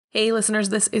Hey listeners,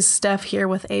 this is Steph here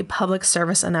with a public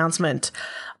service announcement.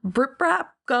 Brit Brap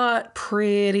got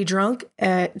pretty drunk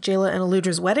at Jayla and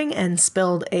Eludra's wedding and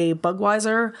spilled a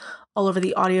Budweiser all over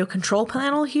the audio control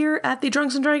panel here at the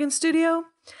Drunks and Dragons studio.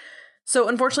 So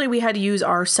unfortunately we had to use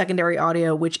our secondary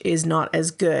audio, which is not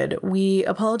as good. We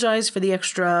apologize for the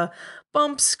extra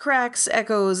bumps, cracks,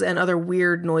 echoes, and other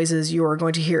weird noises you are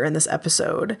going to hear in this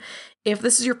episode. If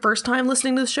this is your first time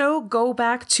listening to the show, go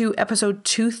back to episode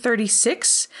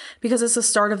 236 because it's the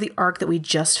start of the arc that we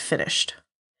just finished.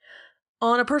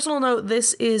 On a personal note,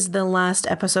 this is the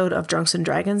last episode of Drunks and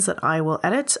Dragons that I will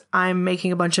edit. I'm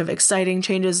making a bunch of exciting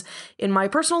changes in my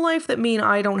personal life that mean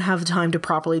I don't have time to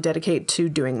properly dedicate to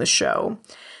doing the show.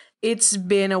 It's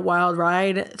been a wild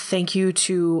ride. Thank you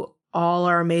to all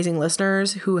our amazing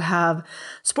listeners who have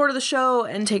supported the show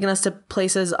and taken us to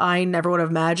places I never would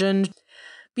have imagined.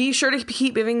 Be sure to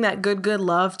keep giving that good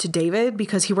love to David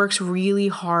because he works really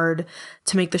hard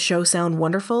to make the show sound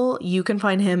wonderful. You can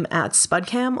find him at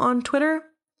Spudcam on Twitter.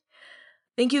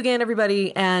 Thank you again,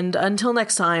 everybody, and until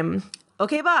next time,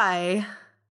 okay, bye!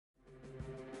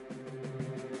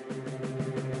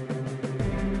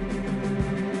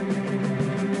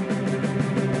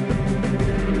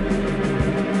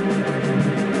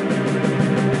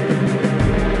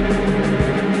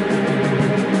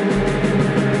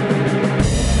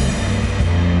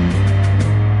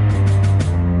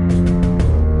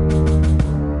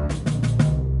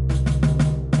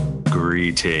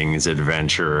 Greetings,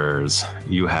 adventurers.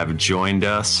 You have joined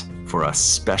us for a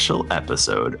special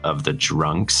episode of the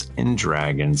Drunks and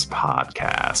Dragons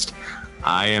podcast.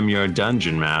 I am your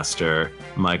dungeon master,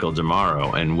 Michael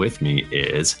Demaro, and with me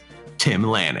is Tim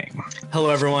Lanning. Hello,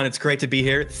 everyone. It's great to be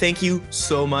here. Thank you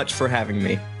so much for having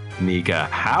me. Nika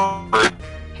Howard.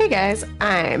 Hey, guys.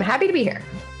 I'm happy to be here.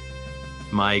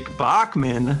 Mike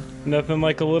Bachman. Nothing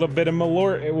like a little bit of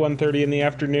Malort at 1:30 in the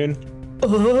afternoon.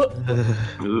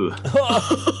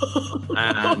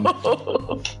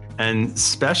 and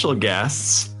special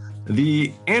guests,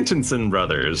 the Antonson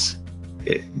brothers.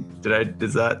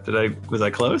 Was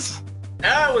I close?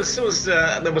 That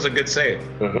was a good save.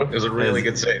 It was a really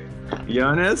good save.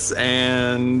 Jonas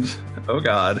and oh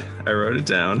god, I wrote it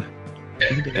down.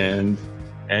 And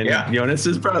yeah.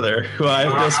 Jonas's brother, who I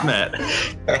have just met.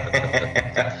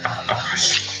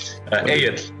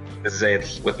 Ayed. This is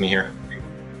Ayed with me here.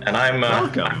 And I'm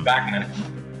back now.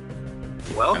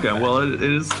 Welcome. Well, it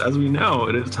is, as we know,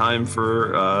 it is time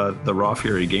for the Raw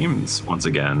Fury Games once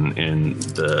again in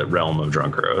the realm of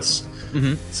Drunkeros.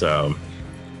 Mm-hmm. So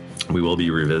we will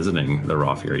be revisiting the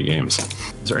Raw Fury Games.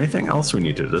 Is there anything else we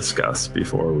need to discuss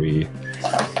before we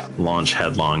launch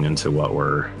headlong into what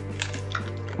we're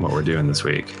doing this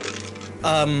week?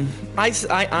 I'm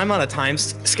on a time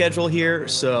schedule here,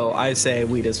 so I say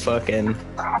we just fucking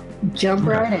jump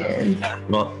right in.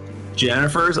 Well,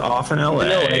 Jennifer's off in LA.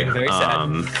 Very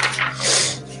sad.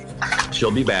 She'll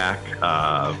be back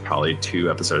probably 2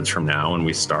 episodes from now when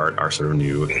we start our sort of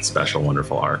new special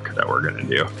wonderful arc that we're going to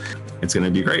do. It's going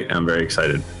to be great. I'm very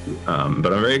excited.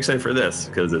 But I'm very excited for this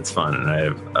because it's fun and I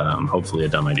have hopefully a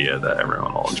dumb idea that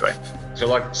everyone will enjoy.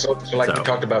 So we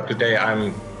talked about today,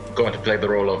 I'm going to play the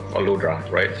role of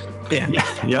Eludra, right? Yeah.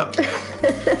 Yep.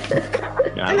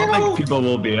 Yeah, I don't think people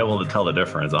will be able to tell the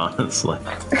difference, honestly.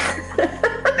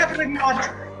 Definitely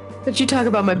not. But you talk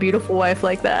about my beautiful wife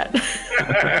like that.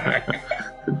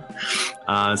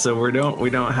 So we don't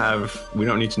need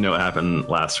to know what happened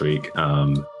last week.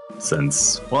 I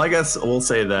guess we'll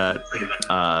say that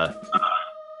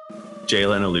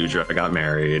Jayla and Eludra got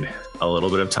married. A little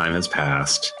bit of time has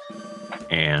passed.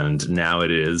 And now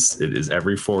it is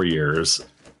every 4 years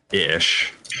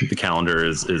ish. The calendar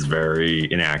is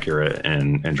very inaccurate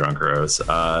in Drunkeros.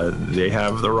 They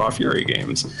have the Raw Fury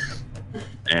Games,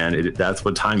 and that's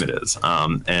what time it is.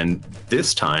 And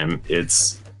this time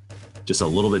it's just a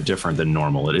little bit different than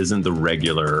normal. It isn't the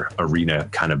regular arena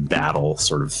kind of battle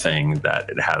sort of thing that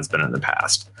it has been in the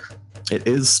past. It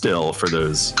is still, for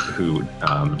those who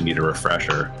need a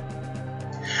refresher,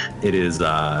 it is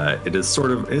almost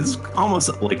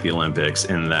like the Olympics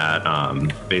in that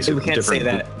basically we can't say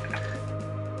that.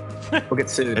 We'll get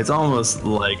sued. It's almost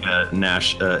like a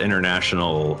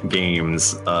international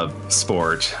games of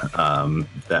sport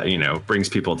that brings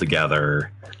people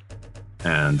together,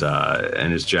 and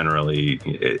is generally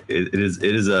it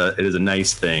is a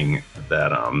nice thing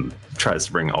that tries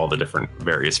to bring all the different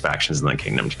various factions in the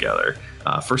kingdom together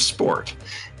for sport.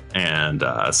 And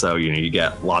so you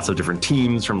get lots of different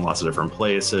teams from lots of different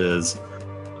places.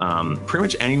 Pretty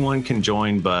much anyone can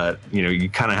join, but you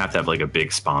kind of have to have like a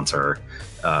big sponsor,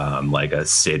 like a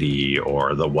city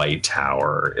or the White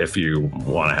Tower, if you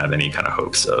want to have any kind of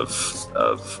hopes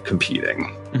of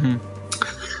competing.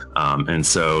 And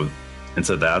so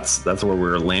that's where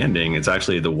we're landing. It's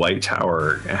actually the White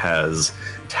Tower has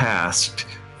tasked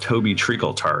Toby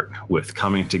Treacletart with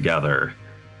coming together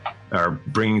or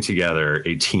bringing together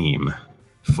a team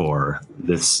for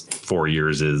this 4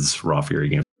 years' Raw Fury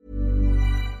game.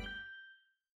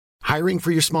 Hiring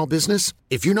for your small business?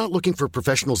 If you're not looking for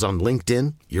professionals on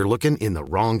LinkedIn, you're looking in the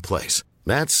wrong place.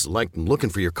 That's like looking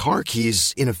for your car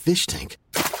keys in a fish tank.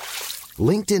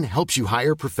 LinkedIn helps you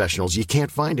hire professionals you can't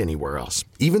find anywhere else,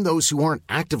 even those who aren't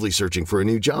actively searching for a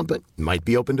new job but might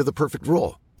be open to the perfect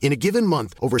role. In a given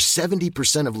month, over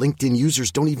 70% of LinkedIn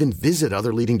users don't even visit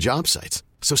other leading job sites.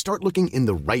 So start looking in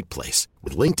the right place.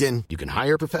 With LinkedIn, you can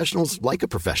hire professionals like a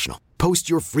professional. Post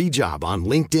your free job on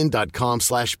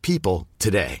linkedin.com/people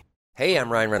today. Hey, I'm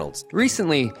Ryan Reynolds.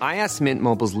 Recently, I asked Mint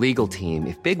Mobile's legal team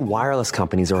if big wireless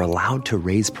companies are allowed to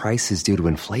raise prices due to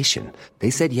inflation.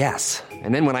 They said yes.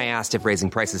 And then when I asked if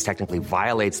raising prices technically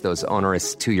violates those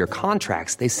onerous 2-year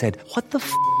contracts, they said, "What the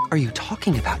f*** are you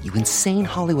talking about, you insane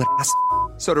Hollywood ass?"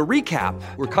 So to recap,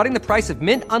 we're cutting the price of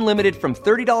Mint Unlimited from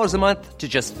 $30 a month to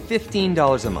just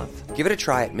 $15 a month. Give it a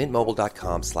try at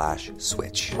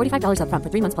mintmobile.com/switch. $45 up front for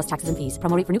 3 months plus taxes and fees.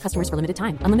 Promo rate for new customers for limited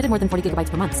time. Unlimited more than 40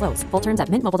 gigabytes per month. Slows full terms at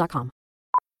mintmobile.com.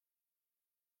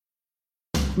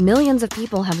 Millions of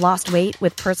people have lost weight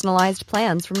with personalized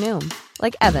plans from Noom.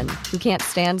 Like Evan, who can't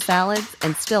stand salads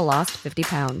and still lost 50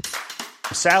 pounds.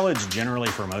 Salads generally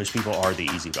for most people are the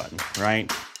easy button,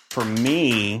 right? For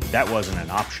me, that wasn't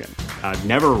an option. I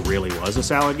never really was a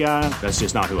salad guy. That's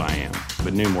just not who I am.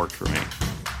 But Noom worked for me.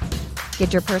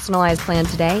 Get your personalized plan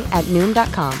today at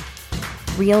Noom.com.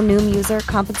 Real Noom user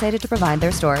compensated to provide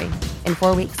their story. In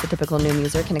 4 weeks, the typical Noom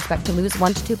user can expect to lose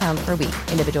 1 to 2 pounds per week.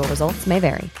 Individual results may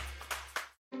vary.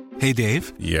 Hey,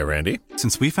 Dave. Yeah, Randy.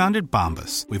 Since we founded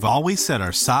Bombas, we've always said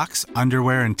our socks,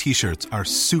 underwear, and T-shirts are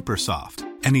super soft.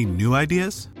 Any new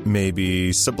ideas?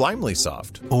 Maybe sublimely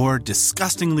soft. Or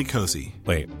disgustingly cozy.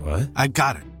 Wait, what? I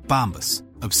got it. Bombas.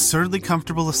 Absurdly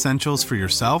comfortable essentials for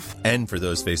yourself and for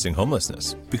those facing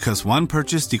homelessness. Because one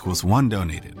purchased equals one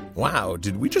donated. Wow,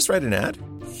 did we just write an ad?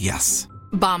 Yes.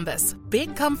 Bombas.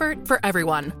 Big comfort for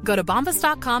everyone. Go to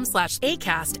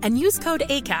bombas.com/ACAST and use code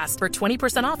ACAST for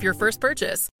 20% off your first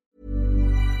purchase.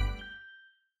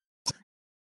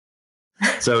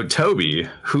 So Toby,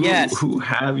 who have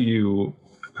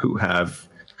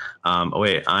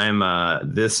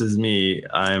this is me.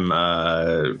 I'm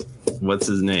what's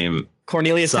his name?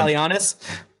 Cornelius Talianis?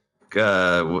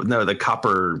 No, the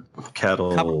Copper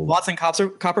Kettle. Watson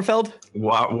Copperfield?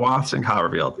 Watson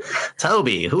Copperfield.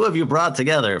 Toby, who have you brought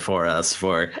together for us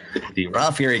for the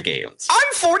Raw Fury Games?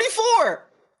 I'm 44!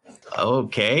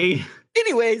 Okay.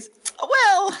 Anyways,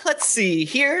 well, let's see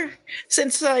here.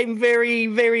 Since I'm very,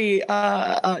 very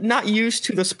not used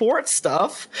to the sports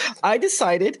stuff, I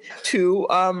decided to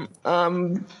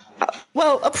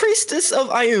well, a priestess of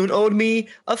Ioun owed me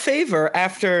a favor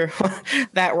after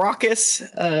that raucous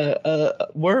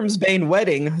Wormsbane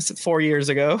wedding 4 years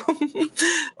ago,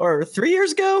 or 3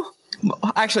 years ago.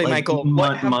 Actually, like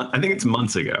Michael, I think it's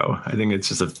months ago. I think it's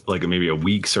just maybe a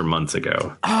weeks or months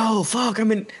ago. Oh fuck! I'm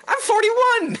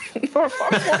 41.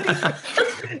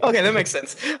 Okay, that makes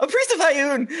sense. A priest of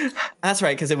Ioun. That's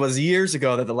right, because it was years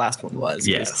ago that the last one was.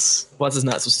 Yes. What's his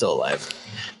nuts was still alive.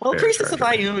 Well, priestess of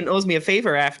Ioun owes me a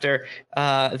favor after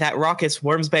that raucous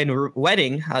Wormsbane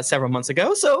wedding several months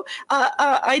ago. So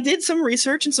I did some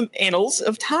research and some annals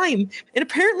of time, and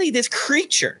apparently this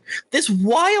creature, this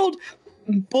wild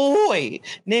boy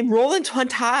named Roland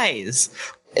Twantise,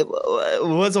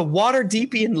 was a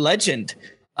Waterdeepian legend.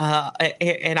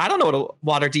 And I don't know what a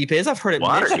Waterdeep is. I've heard it.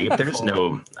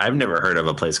 Waterdeep? I've never heard of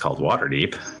a place called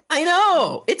Waterdeep. I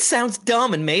know. It sounds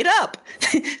dumb and made up.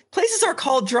 Places are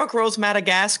called Drunk Rose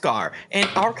Madagascar and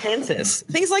Arkansas.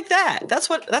 Things like that.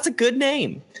 That's a good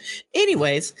name.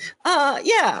 Anyways,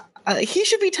 he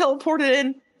should be teleported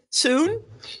in soon.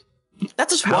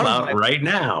 That's just how about right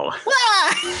now?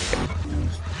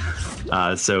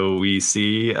 So we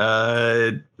see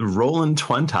Roland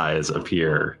Twantise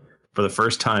appear for the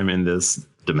first time in this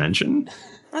dimension.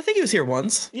 I think he was here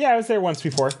once. Yeah, I was there once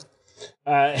before.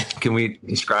 Can we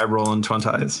describe Roland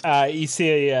Twantise? You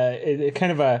see a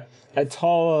kind of a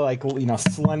tall,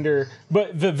 slender,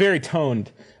 but very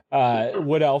toned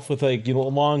wood elf with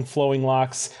long flowing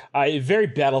locks. Very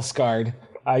battle scarred.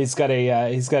 He's got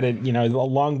a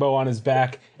longbow on his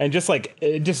back, and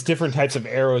just different types of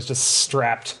arrows just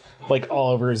strapped all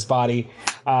over his body.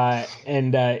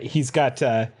 And he's got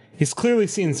He's clearly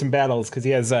seen some battles because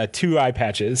he has 2 eye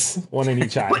patches, one in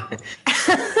each eye.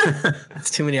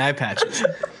 That's too many eye patches.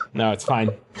 No, it's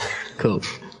fine. Cool.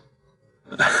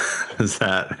 Does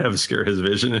that obscure his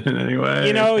vision in any way?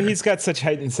 You know, he's got such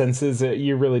heightened senses that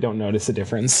you really don't notice a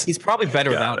difference. He's probably better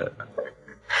without it.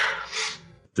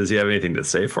 Does he have anything to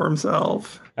say for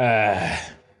himself? Hi,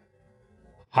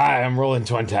 I'm Roland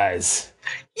Twentize.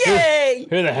 Yay!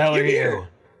 Who the hell are you?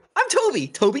 I'm Toby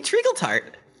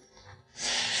Treagletart.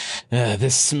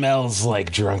 This smells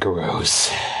like Drunkaroos.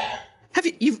 Have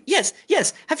you? Yes.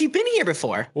 Have you been here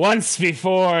before? Once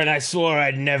before, and I swore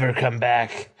I'd never come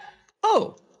back.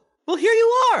 Oh, well, here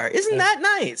you are. Isn't that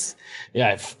nice? Yeah,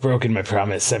 I've broken my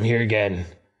promise. I'm here again.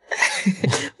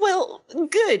 Well,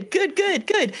 good.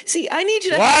 See, I need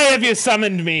you to. Why have you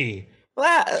summoned me?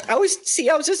 Well, I was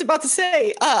just about to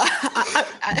say,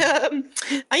 I'm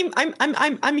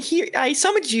here. I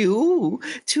summoned you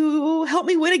to help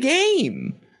me win a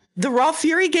game. The Raw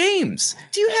Fury Games.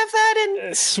 Do you have that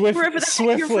in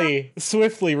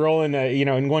swiftly rolling,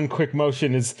 in one quick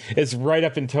motion is right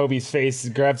up in Toby's face,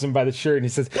 grabs him by the shirt, and he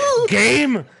says,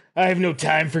 "Game? I have no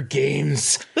time for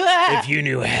games. If you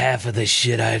knew half of the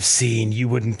shit I've seen, you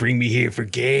wouldn't bring me here for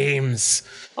games."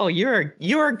 Oh, you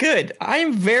are good.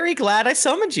 I'm very glad I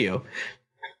summoned you.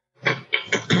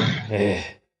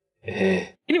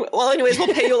 Anyways,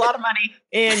 we'll pay you a lot of money,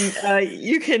 and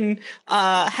you can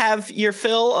have your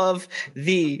fill of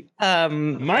the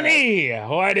money.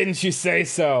 Why didn't you say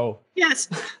so? Yes,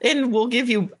 and we'll give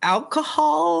you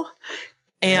alcohol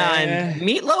and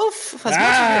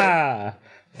meatloaf.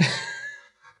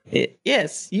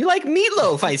 Yes, you like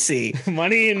meatloaf, I see.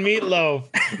 Money and meatloaf.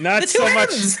 Not so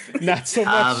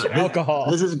much alcohol.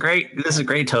 This is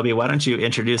great, Toby. Why don't you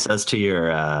introduce us to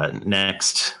your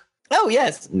next Oh,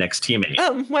 yes. Next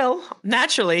teammate. Well,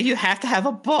 naturally, you have to have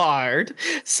a bard.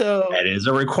 So that is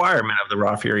a requirement of the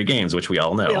Raw Fury Games, which we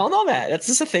all know. We all know that. That's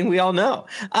just a thing we all know.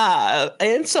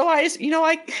 And so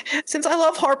since I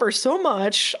love Harper so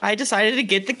much, I decided to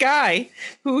get the guy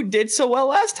who did so well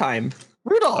last time,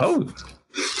 Rudolph. Oh,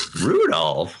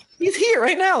 Rudolph. He's here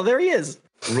right now. There he is.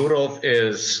 Rudolph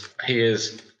is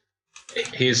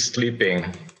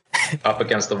sleeping up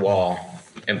against the wall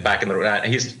and back in the room.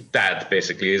 He's dead,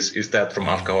 basically. He's dead from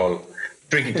alcohol,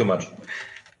 drinking too much.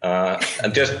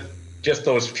 And just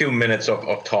those few minutes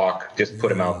of talk just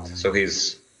put him out. So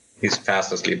he's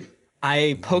fast asleep.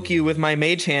 I poke you with my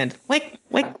mage hand. Wake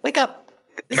up.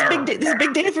 This is a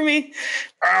big day for me.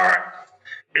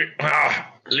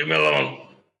 Leave me alone.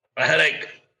 A headache.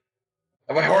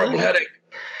 I have a horrible headache.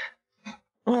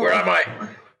 Where am I?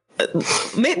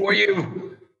 Who are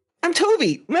you? I'm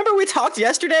Toby. Remember we talked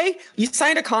yesterday? You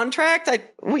signed a contract.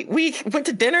 We went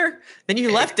to dinner. Then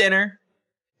you left dinner.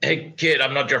 Hey, kid,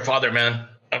 I'm not your father, man.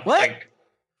 What?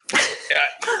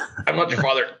 I'm not your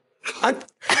father. I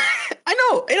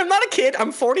know, and I'm not a kid.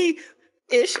 I'm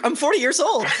 40-ish. I'm 40 years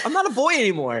old. I'm not a boy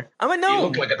anymore. I'm a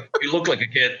gnome. You look like a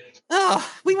kid. Oh,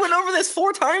 we went over this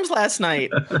 4 times last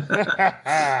night.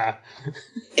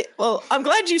 Well, I'm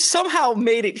glad you somehow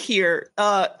made it here.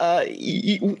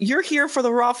 You're here for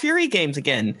the Raw Fury Games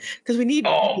again because we need.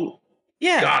 Oh,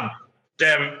 yeah. God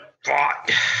damn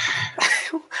fuck.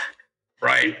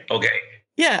 Right. Okay.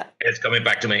 Yeah. It's coming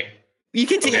back to me. You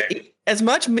can take as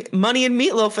much money and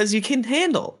meatloaf as you can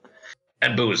handle.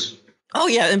 And booze. Oh,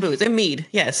 yeah, and booze and mead.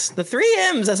 Yes, the 3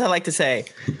 M's, as I like to say.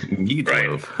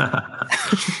 Meatloaf.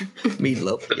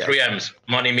 Meatloaf. The 3 M's: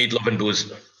 money, meatloaf, and booze.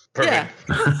 Perfect.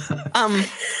 Yeah.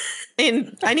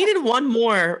 And I needed one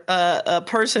more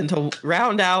person to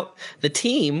round out the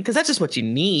team because that's just what you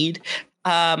need.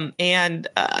 And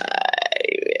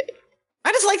I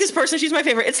just like this person. She's my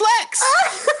favorite. It's Lex.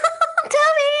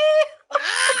 Toby.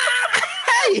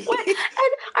 Hey. Wait, and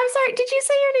I'm sorry, did you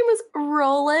say your name was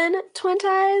Roland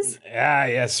Twentize? Ah,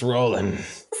 yes, Roland.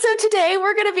 So today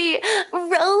we're going to be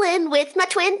rolling with my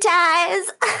twin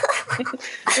ties.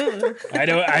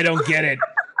 I don't get it.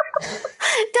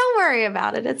 Don't worry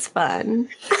about it. It's fun.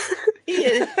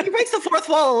 He breaks the fourth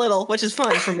wall a little, which is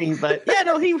fun for me. But yeah,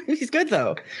 no, he's good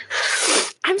though.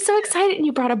 I'm so excited, and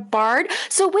you brought a bard.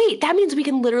 So wait, that means we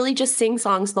can literally just sing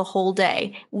songs the whole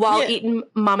day while eating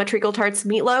Mama Treacletart's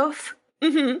meatloaf.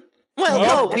 Mm-hmm. Well,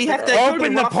 no, we have to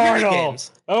open the portal.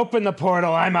 Open the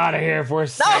portal. I'm out of here if we're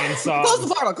singing songs. Close the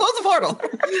portal. Close the portal.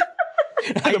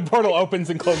 The portal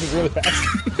opens and closes really fast.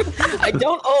 I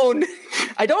don't owe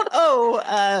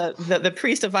the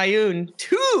priest of Ioun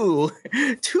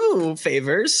two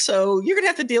favors, so you're gonna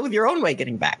have to deal with your own way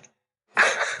getting back.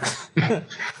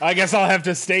 I guess I'll have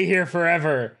to stay here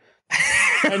forever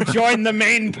and join the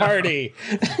main party.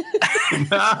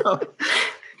 No.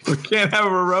 We can't have a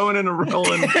Rowan and a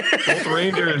Roland, both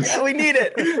Rangers. Yeah, we need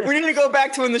it. We need to go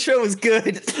back to when the show was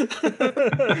good.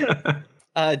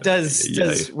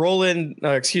 Does Roland?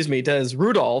 Does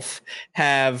Rudolph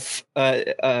have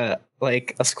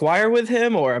like a squire with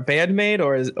him, or a bandmate,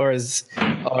 or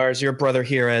is your brother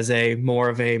here as a more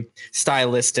of a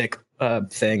stylistic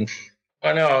thing?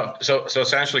 I know. So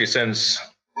essentially, since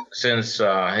his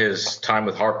time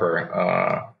with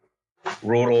Harper,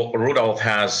 Rudolph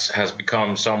has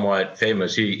become somewhat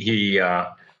famous. He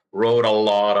wrote a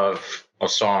lot of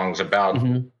songs about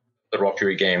the Raw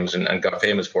Fury games and got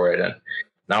famous for it. And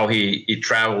now he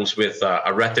travels with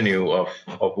a retinue of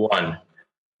one.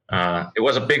 It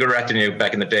was a bigger retinue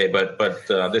back in the day, but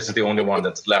this is the only one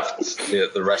that's left.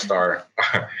 The rest are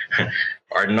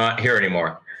not here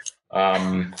anymore.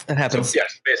 That happens. So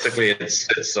yes, basically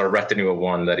it's a retinue of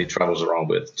one that he travels around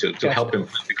with to help him,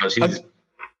 because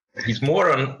he's more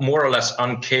or less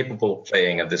incapable of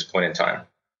playing at this point in time.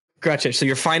 Gotcha. So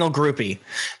your final groupie.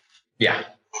 Yeah.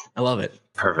 I love it.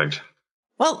 Perfect.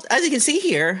 Well, as you can see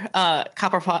here,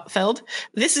 Copperfeld,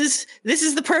 this is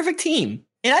the perfect team.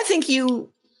 And I think you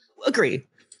agree.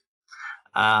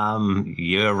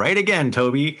 You're right again,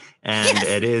 Toby. And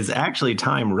it is actually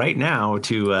time right now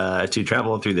to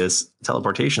travel through this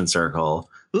teleportation circle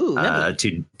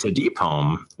to Deep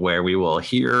Home, where we will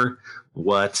hear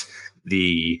what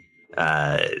the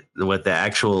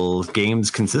actual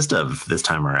games consist of this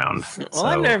time around. Well,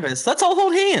 I'm nervous. Let's all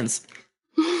hold hands.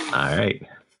 All right.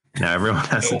 Now everyone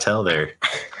has to tell their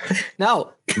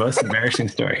most embarrassing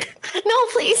story. No,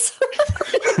 please.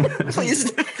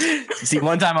 Please. See,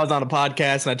 one time I was on a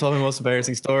podcast and I told my most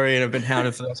embarrassing story, and I've been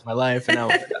hounded for the rest of my life.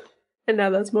 And now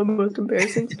that's my most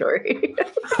embarrassing story.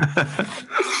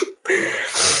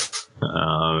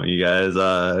 You guys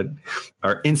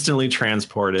are instantly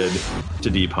transported to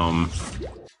Deep Home,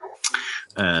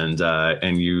 and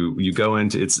you go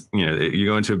into you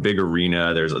go into a big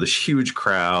arena. There's this huge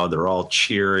crowd. They're all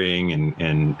cheering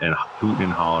and hooting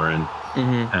and hollering,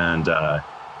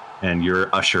 and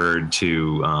you're ushered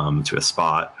to a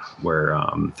spot where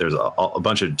there's a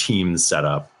bunch of teams set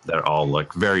up that all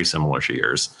look very similar to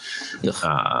yours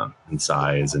in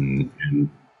size and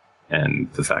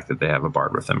the fact that they have a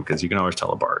bard with them, because you can always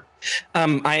tell a bard.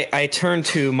 I turned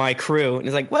to my crew and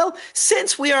he's like, well,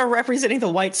 since we are representing the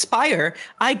White Spire,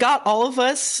 I got all of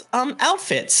us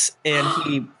outfits. And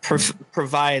he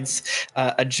provides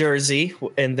a jersey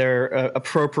in their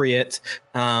appropriate,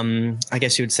 I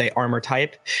guess you would say, armor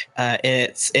type.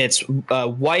 It's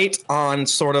white on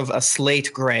sort of a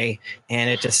slate gray, and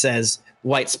it just says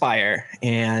White Spire.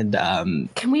 And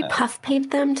can we puff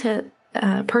paint them to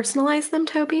personalize them,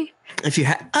 Toby? If you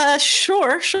have,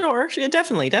 sure, yeah,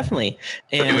 definitely.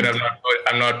 And dude,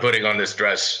 I'm not putting on this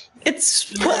dress.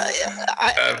 It's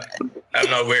I'm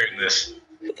not wearing this.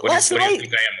 What do you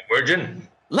think I am, a virgin?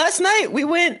 Last night we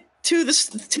went to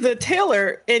the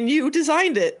tailor and you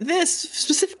designed it. This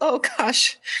specific. Oh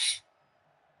gosh.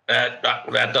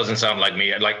 That doesn't sound like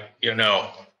me. No.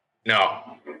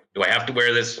 Do I have to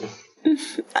wear this?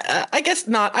 I guess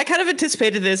not. I kind of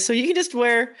anticipated this, so you can just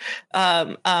wear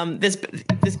this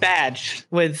badge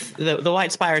with the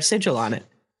White Spire sigil on it.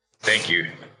 Thank you.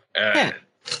 And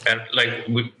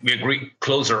we agree,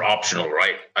 clothes are optional,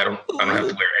 right? I don't have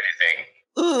to wear anything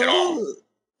at all.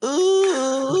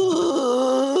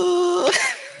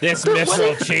 This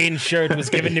mithril chain shirt was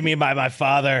given to me by my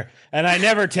father, and I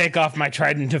never take off my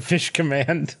trident to fish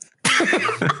command.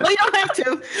 Well, you don't have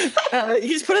to. You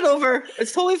just put it over.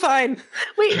 It's totally fine.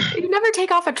 Wait, you never take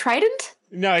off a trident?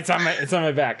 No, it's on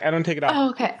my back. I don't take it off. Oh,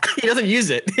 okay. He doesn't use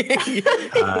it.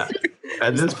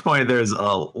 At this point, there's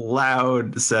a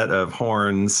loud set of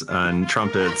horns and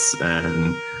trumpets,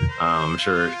 and I'm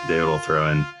sure David will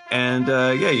throw in. And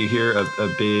you hear a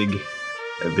big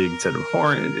set of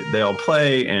horn. They all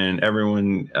play, and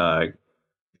everyone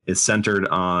is centered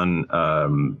on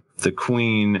the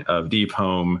Queen of Deep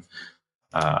Home,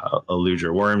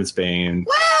 Eludra Wormsbane,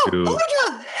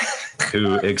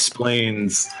 who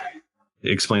explains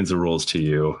the rules to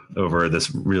you over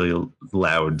this really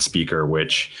loud speaker,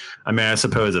 which, I mean, I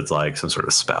suppose it's like some sort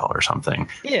of spell or something.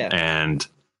 Yeah. And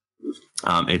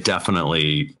it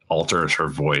definitely alters her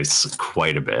voice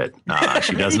quite a bit.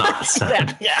 She does not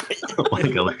sound like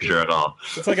Eludra at all.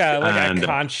 It's like a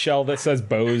conch shell that says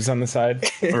Bose on the side.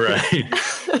 Right.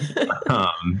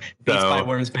 Beats by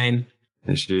Wormsbane.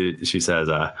 And she says,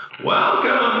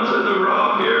 welcome to the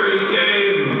Raw Fury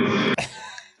Games.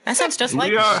 That sounds just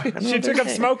like she took up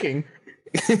smoking.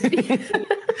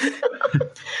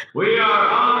 We are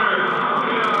honored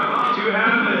to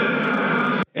have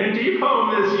it in Deep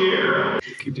Home this year.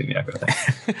 Keep doing the echo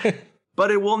thing.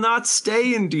 But it will not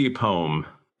stay in Deep Home.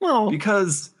 Well,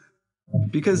 because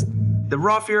the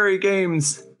Raw Fury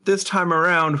Games this time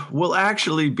around will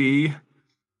actually be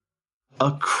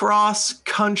a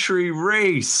cross-country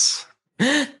race.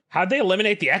 How'd they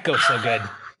eliminate the echo so good?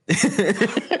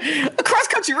 A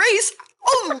cross-country race?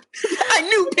 Oh, I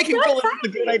knew picking bullets was a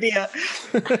good idea.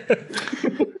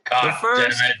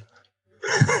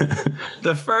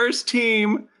 The first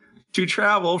team to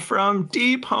travel from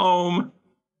Deep Home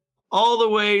all the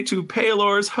way to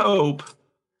Palor's Hope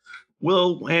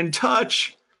will and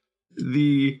touch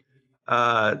the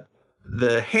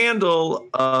handle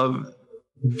of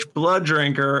Blood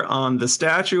Drinker on the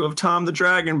statue of Tom the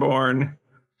Dragonborn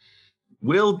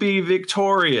will be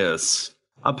victorious.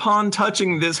 Upon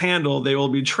touching this handle, they will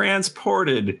be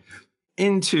transported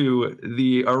into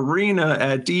the arena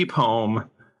at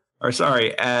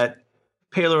at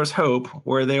Palor's Hope,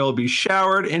 where they will be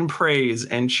showered in praise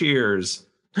and cheers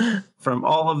from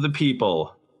all of the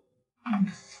people.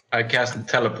 I cast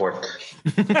teleport.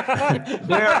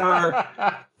 There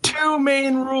are 2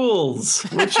 main rules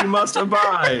which you must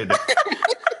abide.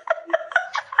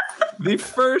 The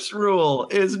first rule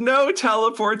is no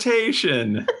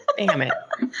teleportation. Damn it.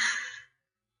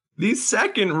 The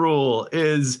second rule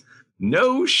is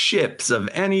no ships of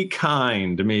any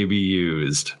kind may be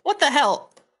used. What the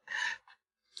hell?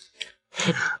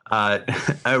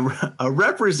 A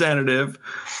representative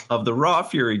of the Raw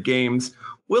Fury Games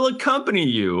will accompany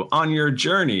you on your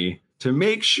journey to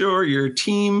make sure your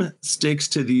team sticks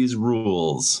to these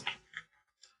rules.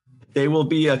 They will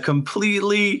be a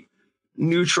completely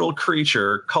neutral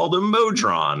creature called a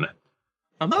Modron.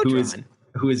 A Modron?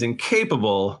 Who is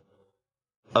incapable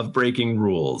of breaking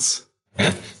rules.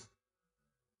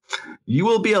 You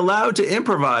will be allowed to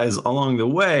improvise along the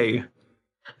way,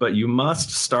 but you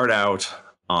must start out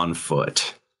on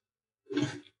foot.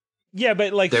 Yeah,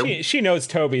 but like she knows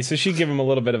Toby, so she'd give him a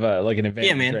little bit of an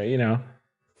advantage, right? You know,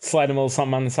 slide him a little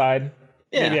something on the side.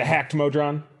 Yeah. Maybe a hacked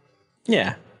Modron.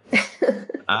 Yeah.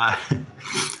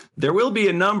 There will be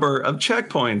a number of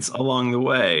checkpoints along the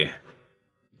way.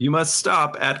 You must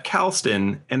stop at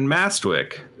Calston and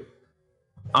Mastwick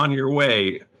on your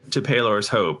way to Palor's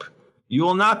Hope. You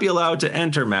will not be allowed to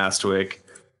enter Mastwick,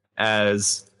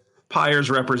 as Pyre's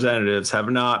representatives have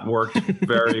not worked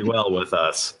very well with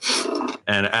us.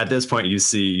 And at this point,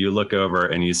 you look over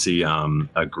and you see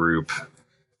a group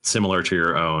similar to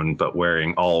your own, but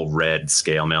wearing all red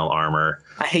scale mail armor.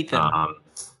 I hate them.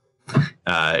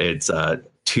 It's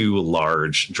 2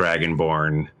 large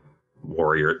dragonborn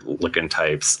warrior-looking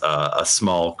types, a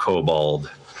small kobold,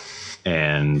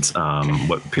 and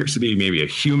what appears to be maybe a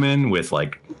human with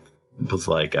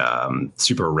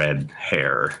super red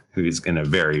hair, who's in a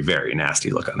very, very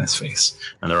nasty look on his face.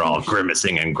 And they're all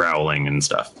grimacing and growling and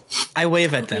stuff. I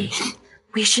wave at them.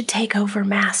 We should take over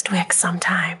Mastwick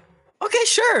sometime. Okay,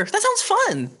 sure. That sounds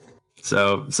fun.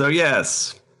 So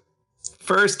yes.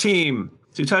 First team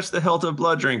to touch the hilt of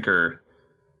Blood Drinker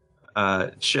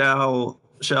shall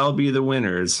be the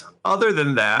winners. Other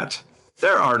than that,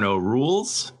 there are no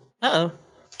rules. Uh-oh.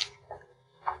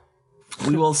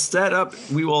 We will set up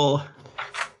all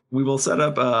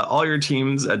your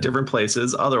teams at different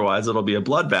places. Otherwise, it'll be a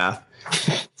bloodbath.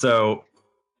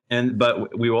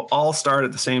 But we will all start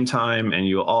at the same time, and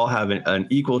you will all have an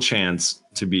equal chance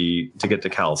to get to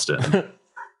Calston.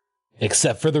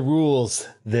 Except for the rules,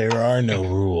 there are no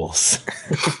rules.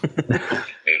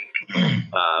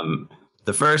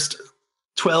 The first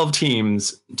 12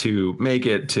 teams to make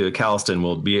it to Calston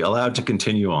will be allowed to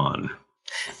continue on.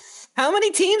 How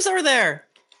many teams are there?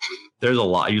 There's a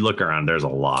lot. You look around, there's a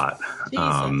lot.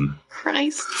 Jesus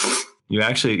Christ.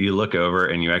 You look over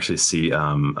and you actually see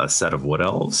a set of wood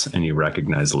elves, and you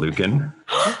recognize Lucan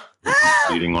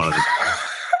leading one of the.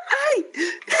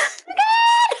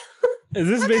 Is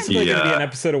this basically going to be an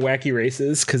episode of Wacky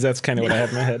Races? Because that's kind of what I have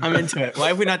in my head. I'm into it. Why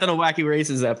have we not done a Wacky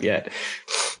Races up yet?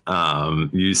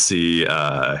 You see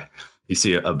a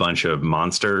bunch of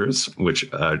monsters,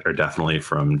 which are definitely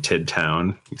from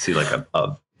Tidtown. You see like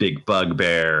a big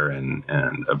bugbear and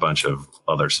a bunch of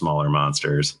other smaller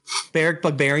monsters. Barrack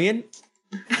Bugbarian?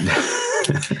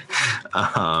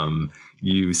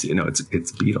 You see, no,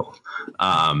 it's Beetle.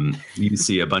 You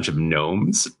see a bunch of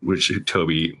gnomes, which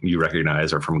Toby, you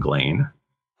recognize are from Glane.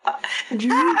 There's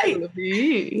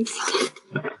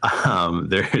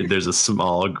a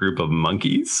small group of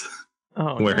monkeys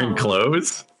wearing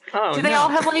clothes. Do they all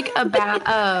have like a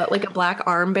black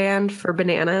armband for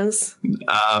bananas?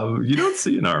 You don't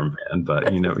see an armband,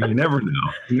 but you never know.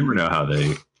 You never know how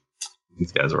these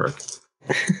guys work.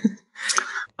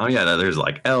 Oh yeah, there's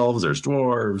like elves, there's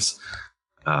dwarves.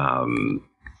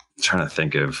 Trying to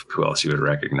think of who else you would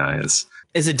recognize.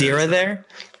 Is Adira there?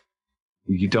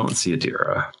 You don't see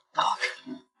Adira. Oh,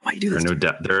 why you do this?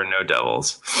 There are no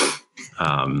devils.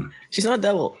 She's not a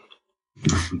devil.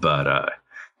 But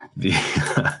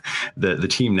the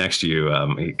team next to you,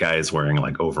 a guy is wearing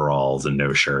like overalls and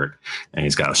no shirt, and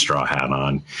he's got a straw hat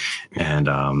on, and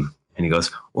he goes,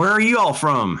 "Where are you all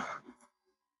from?"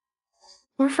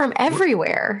 We're from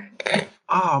everywhere.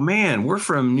 Oh man, we're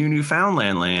from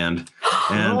Newfoundland land,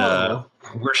 and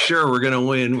we're sure we're gonna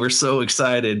win. We're so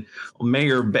excited.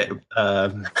 Mayor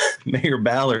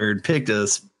Ballard picked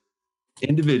us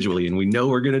individually, and we know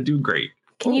we're gonna do great.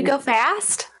 Can you go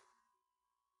fast?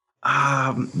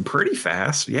 Pretty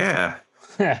fast, yeah.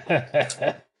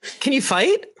 Can you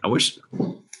fight? I wish.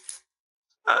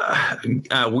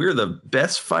 We're the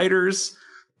best fighters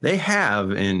they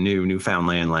have in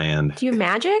Newfoundland land. Do you have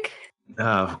magic?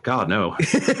 Oh God, no.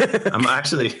 I'm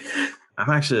actually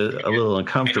a little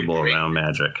uncomfortable around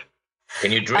magic.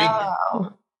 Can you drink?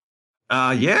 Oh.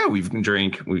 Yeah, we can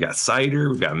drink. We got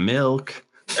cider. We've got milk.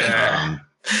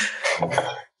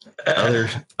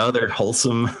 Other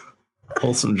wholesome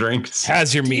drinks.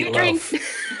 How's your meatloaf?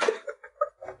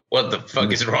 What the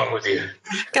fuck is wrong with you?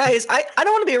 Guys, I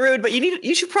don't want to be rude, but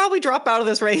you should probably drop out of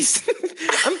this race.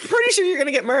 I'm pretty sure you're going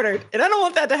to get murdered, and I don't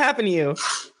want that to happen to you.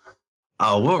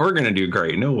 Oh, well, we're going to do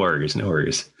great. No worries.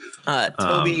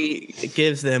 Toby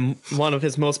gives them one of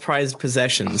his most prized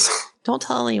possessions. Don't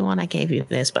tell anyone I gave you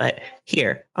this, but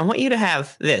here, I want you to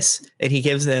have this. And he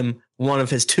gives them one of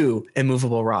his 2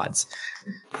 immovable rods.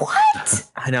 What?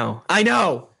 I know. Why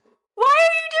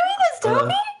are you doing this,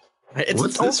 Toby?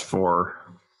 What's this for?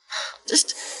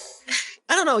 Just,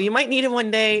 I don't know. You might need it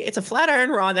one day. It's a flat iron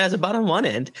rod that has a button on one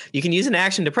end. You can use an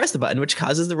action to press the button, which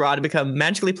causes the rod to become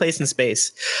magically placed in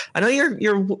space. I know you're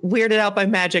weirded out by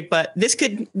magic, but this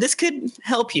could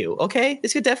help you. Okay,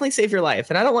 this could definitely save your life,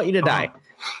 and I don't want you to die.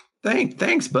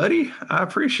 Thanks, buddy. I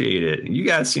appreciate it. You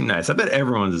guys seem nice. I bet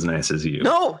everyone's as nice as you.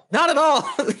 No, not at all.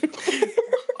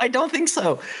 I don't think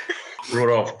so.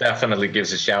 Rudolph definitely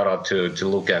gives a shout out to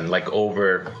Lucan, like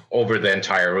over the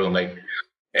entire room, like,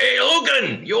 "Hey,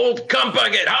 Lucan, you old cunt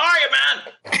bucket, how are you, man?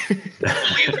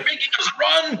 You're making us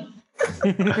run."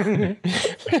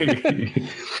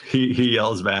 he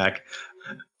yells back,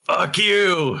 "Fuck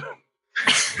you!"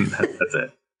 That's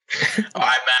it. All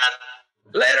right, man.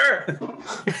 Later.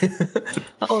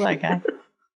 Oh, that guy.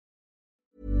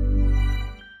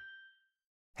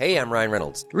 Hey, I'm Ryan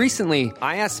Reynolds. Recently,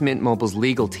 I asked Mint Mobile's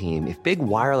legal team if big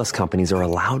wireless companies are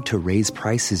allowed to raise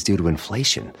prices due to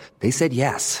inflation. They said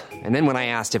yes. And then when I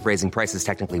asked if raising prices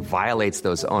technically violates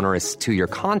those onerous 2-year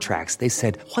contracts, they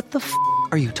said, "What the f***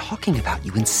 are you talking about,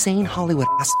 you insane Hollywood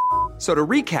ass?" So to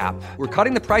recap, we're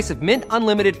cutting the price of Mint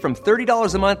Unlimited from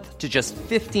 $30 a month to just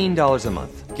 $15 a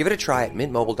month. Give it a try at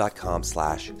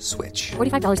mintmobile.com/switch.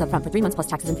 $45 up front for 3 months plus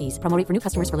taxes and fees. Promo rate for new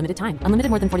customers for limited time. Unlimited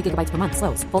more than 40 gigabytes per month.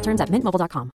 Slows full terms at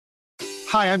mintmobile.com.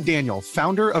 Hi, I'm Daniel,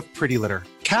 founder of Pretty Litter.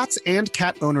 Cats and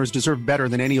cat owners deserve better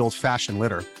than any old-fashioned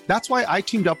litter. That's why I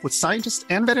teamed up with scientists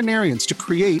and veterinarians to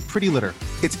create Pretty Litter.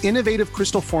 Its innovative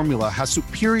crystal formula has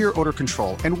superior odor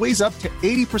control and weighs up to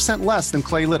 80% less than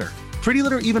clay litter. Pretty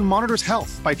Litter even monitors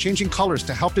health by changing colors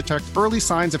to help detect early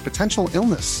signs of potential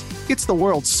illness. It's the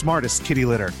world's smartest kitty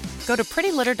litter. Go to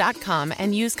prettylitter.com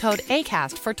and use code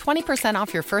ACAST for 20%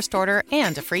 off your first order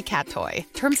and a free cat toy.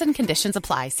 Terms and conditions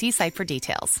apply. See site for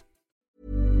details.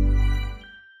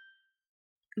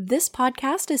 This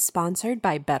podcast is sponsored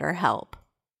by BetterHelp.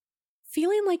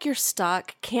 Feeling like you're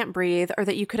stuck, can't breathe, or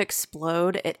that you could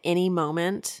explode at any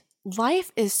moment?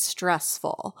 Life is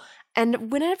stressful.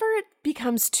 And whenever it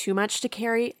becomes too much to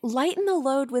carry, lighten the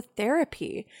load with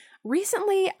therapy.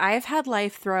 Recently, I've had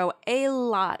life throw a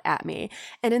lot at me,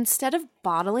 and instead of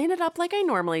bottling it up like I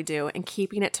normally do and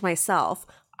keeping it to myself,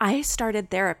 I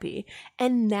started therapy,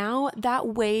 and now that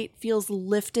weight feels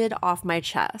lifted off my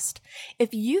chest.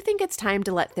 If you think it's time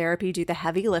to let therapy do the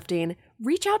heavy lifting,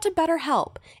 reach out to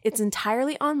BetterHelp. It's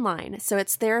entirely online, so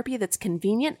it's therapy that's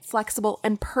convenient, flexible,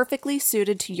 and perfectly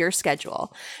suited to your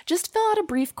schedule. Just fill out a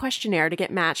brief questionnaire to get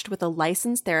matched with a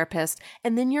licensed therapist,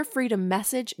 and then you're free to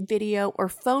message, video, or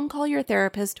phone call your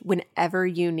therapist whenever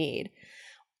you need.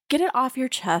 Get it off your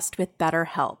chest with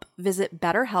BetterHelp. Visit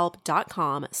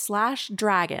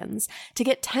betterhelp.com/dragons to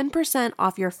get 10%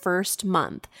 off your first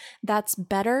month. That's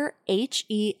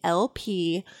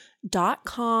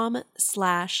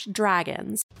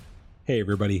betterhelp.com/dragons. Hey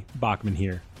everybody, Bachman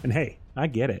here. And hey, I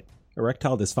get it.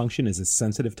 Erectile dysfunction is a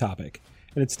sensitive topic,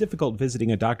 and it's difficult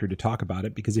visiting a doctor to talk about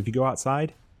it because if you go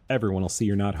outside, everyone will see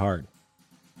you're not hard.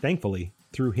 Thankfully,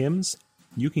 through HIMS,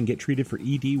 you can get treated for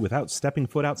ED without stepping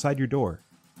foot outside your door.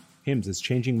 HIMS is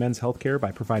changing men's healthcare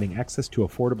by providing access to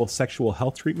affordable sexual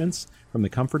health treatments from the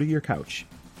comfort of your couch.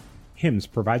 Hims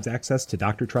provides access to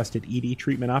doctor-trusted ED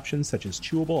treatment options such as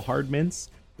chewable hard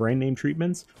mints, brand-name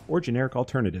treatments, or generic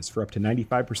alternatives for up to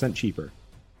 95% cheaper.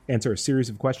 Answer a series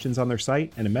of questions on their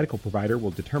site, and a medical provider will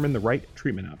determine the right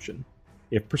treatment option.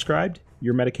 If prescribed,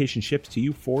 your medication ships to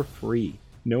you for free.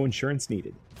 No insurance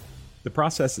needed. The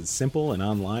process is simple and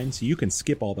online, so you can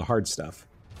skip all the hard stuff.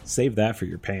 Save that for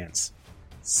your pants.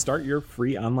 Start your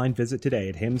free online visit today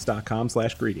at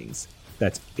hims.com/greetings.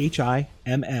 That's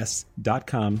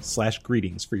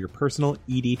HIMS.com/greetings for your personal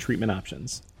ED treatment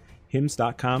options.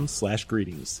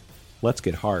 hims.com/greetings. Let's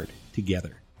get hard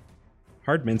together.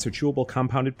 Hard mints are chewable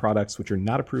compounded products which are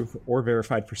not approved or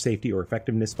verified for safety or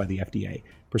effectiveness by the FDA.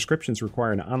 Prescriptions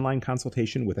require an online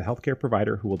consultation with a healthcare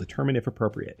provider who will determine if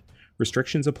appropriate.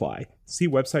 Restrictions apply. See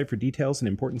website for details and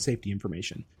important safety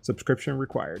information. Subscription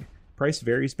required. Price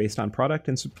varies based on product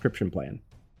and subscription plan.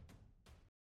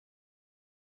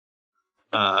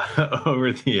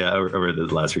 Over the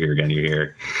last week again, you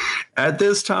hear. At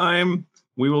this time,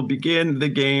 we will begin the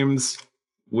games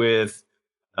with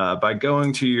by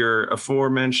going to your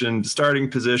aforementioned starting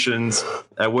positions,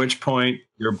 at which point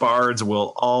your bards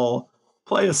will all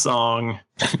play a song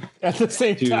at the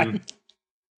same time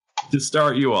to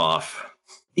start you off.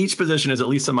 Each position is at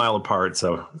least a mile apart,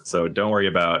 so don't worry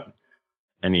about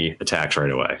any attacks right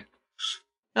away.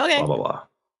 Okay. Blah blah blah.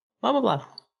 Blah blah blah.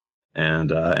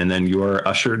 And then you are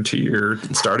ushered to your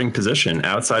starting position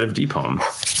outside of Deep Home.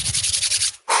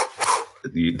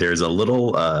 There's a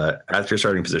little at your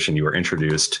starting position. You are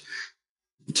introduced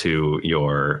to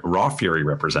your Raw Fury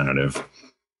representative,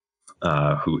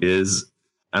 who is.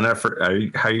 And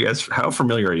how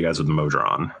familiar are you guys with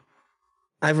Modron?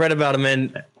 I've read about them,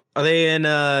 and are they in?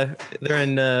 They're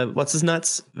in what's his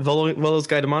nuts? Volo's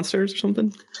Guide to Monsters or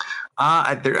something.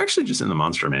 They're actually just in the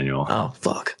monster manual. Oh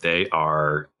fuck! They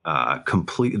are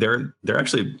complete. They're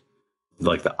actually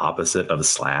like the opposite of a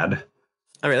Slad.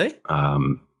 Oh really?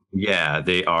 Yeah,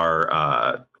 they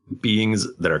are beings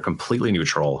that are completely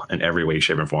neutral in every way,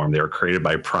 shape, and form. They were created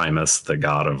by Primus, the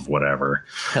god of whatever.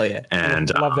 Hell yeah!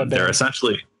 And they're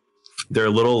essentially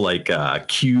little like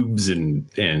cubes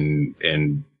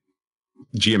in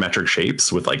geometric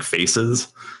shapes with like faces,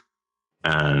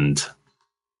 and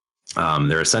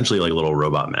they're essentially like little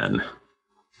robot men.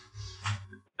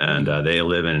 And they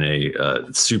live in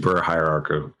a super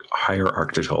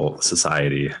hierarchical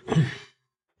society.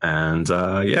 And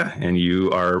and you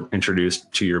are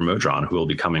introduced to your Modron, who will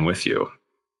be coming with you.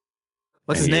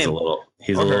 What's his name?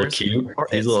 He's a little cube.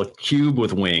 He's a little cube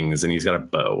with wings, and he's got a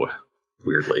bow.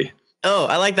 Weirdly. Oh,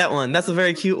 I like that one. That's a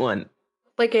very cute one.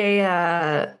 Like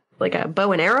a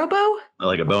bow and arrow bow.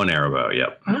 Like a bow and arrow bow.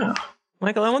 Yep. Oh.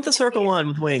 Michael, I want the circle one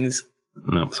with wings.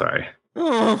 No, sorry.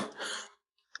 Oh,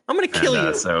 I'm gonna kill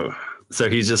you. So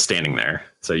he's just standing there.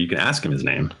 So you can ask him his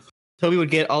name. Toby would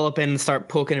get all up in and start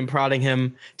poking and prodding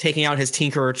him, taking out his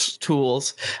tinkerer's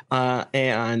tools,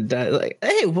 and like,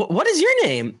 hey, what is your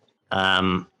name?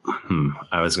 I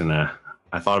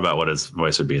thought about what his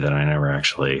voice would be, that I never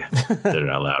actually did it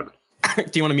out loud.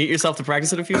 Do you want to mute yourself to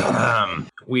practice it a few?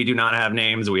 We do not have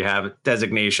names. We have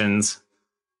designations.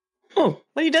 Oh,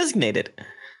 what are you designated?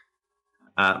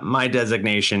 My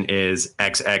designation is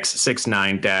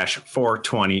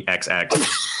XX69-420XX.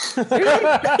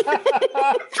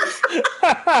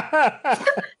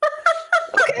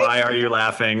 Why are you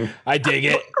laughing? I dig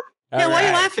it. Yeah, why are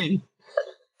you laughing?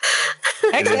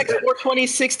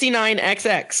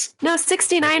 XX42069XX. No,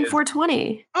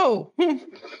 69-420. Oh.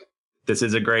 This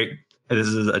is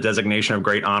a designation of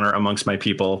great honor amongst my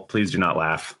people. Please do not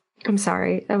laugh. I'm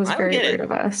sorry. That was very rude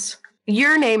of us.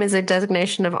 Your name is a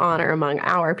designation of honor among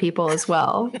our people as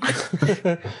well.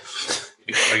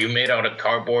 Are you made out of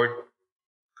cardboard?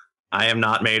 I am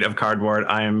not made of cardboard.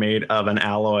 I am made of an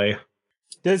alloy.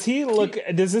 Does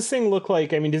this thing look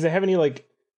like, I mean, does it have any like,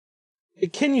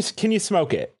 can you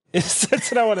smoke it?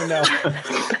 That's what I want to know.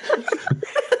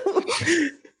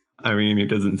 I mean, it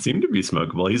doesn't seem to be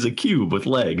smokable. He's a cube with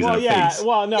legs and a face.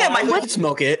 Well, no. Yeah, Michael could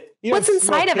smoke it. What's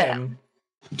inside of it?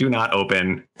 Do not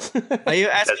open. Are you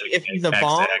asking if he's a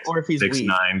bomb or if he's weed?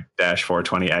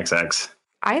 69-420XX.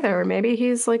 Either. Maybe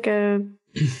he's like a...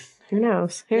 Who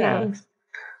knows? Who knows?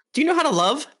 Do you know how to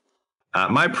love?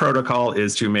 My protocol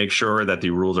is to make sure that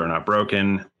the rules are not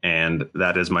broken, and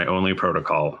that is my only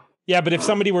protocol. Yeah, but if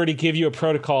somebody were to give you a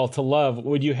protocol to love,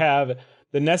 would you have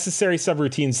the necessary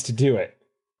subroutines to do it?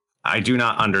 I do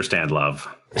not understand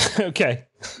love. Okay.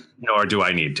 Nor do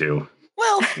I need to.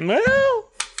 Well,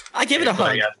 I give it a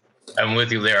hug. I'm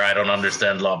with you there. I don't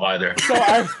understand love either. So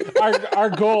our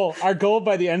goal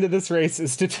by the end of this race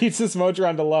is to teach this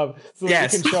Modron to love, so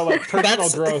that we can show like personal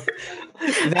growth.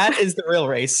 That is the real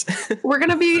race. We're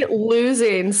gonna be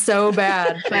losing so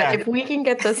bad, but if we can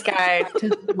get this guy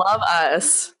to love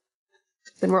us,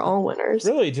 then we're all winners.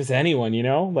 Really, just anyone, you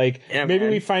know? Like maybe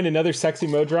we find another sexy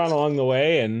Modron along the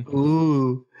way, and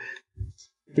we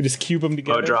just cube them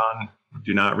together. Modron,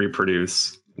 do not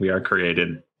reproduce. We are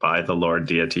created by the Lord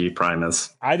Deity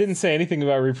Primus. I didn't say anything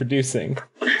about reproducing.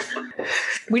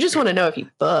 We just want to know if you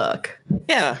fuck.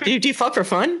 Yeah. Do you fuck for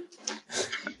fun?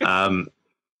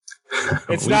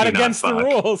 It's not against the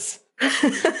rules.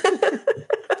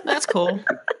 That's cool.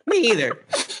 Me either.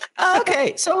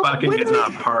 Okay, so fucking is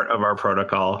not part of our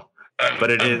protocol, but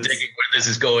it is. Taking where this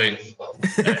is going.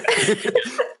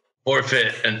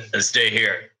 Forfeit and stay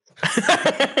here.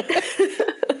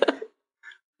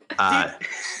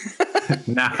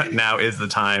 Now is the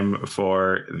time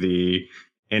for the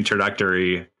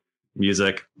introductory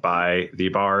music by the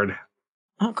Bard.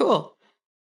 Oh, cool.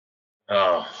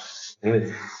 Oh.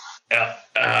 Yeah.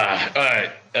 All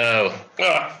right.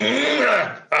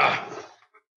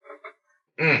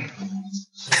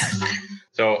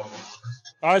 So.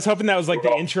 I was hoping that was like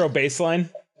the intro bass line.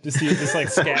 Just see just like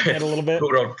scat it a little bit.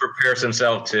 Kudo prepares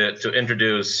himself to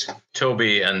introduce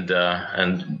Toby and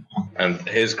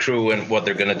his crew and what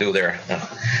they're gonna do there.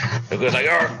 It goes like,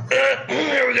 all right,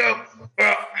 here we go.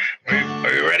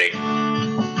 Are you ready?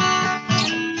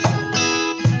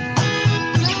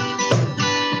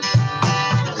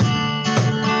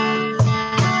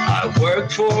 I work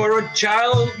for a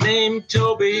child named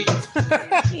Toby,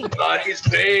 but he's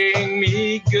paying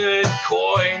me good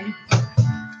coin.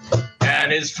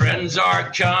 And his friends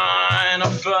are kind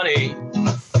of funny,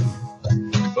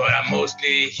 but I'm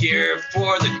mostly here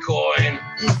for the coin.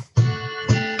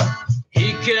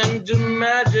 He can do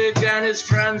magic and his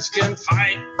friends can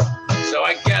fight, so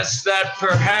I guess that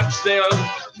perhaps they'll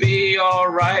be all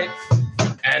right.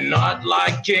 And not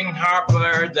like King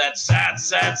Harper, that sad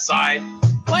sight.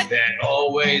 What? That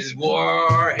always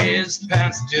wore his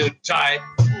pants too tight.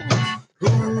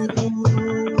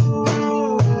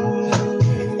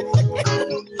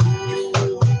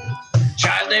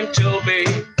 Child named Toby.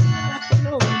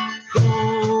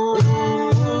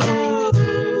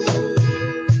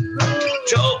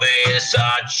 Toby is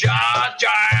such a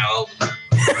child.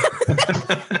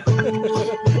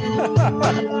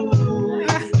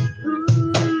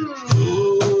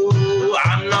 Ooh,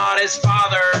 I'm not his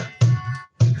father.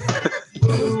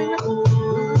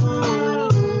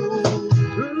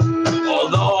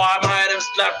 Although I might have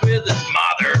slept with his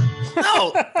mother.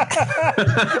 No.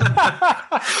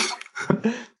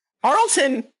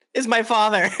 Arlton is my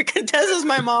father. Tessa's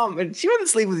my mom, and she wouldn't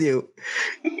sleep with you.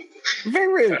 Very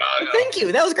rude. Thank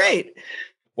you. That was great.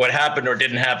 What happened or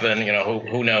didn't happen, you know,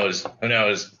 who knows? Who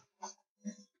knows?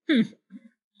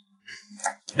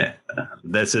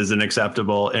 This is an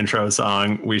acceptable intro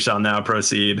song. We shall now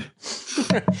proceed.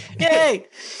 Yay!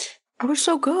 I was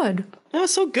so good. That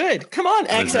was so good. Come on,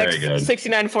 XX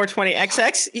 69420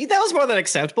 XX. That was more than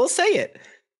acceptable. Say it.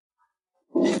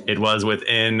 It was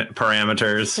within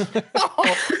parameters.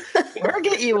 Oh, we'll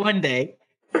get you one day.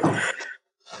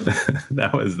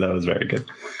 that was very good.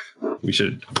 We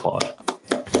should applaud.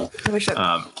 We should.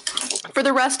 For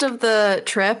the rest of the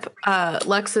trip,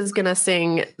 Lex is gonna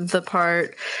sing the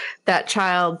part that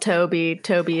child Toby.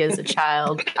 Toby is a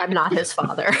child. I'm not his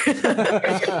father.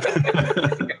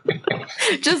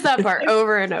 Just that part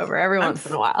over and over every once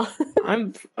in a while.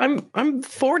 I'm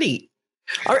 40.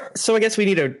 All right, so I guess we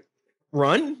need to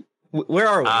run. Where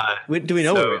are we? Do we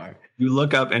know where we are? You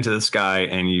look up into the sky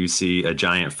and you see a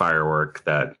giant firework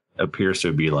that appears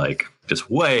to be like just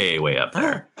way up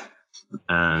there.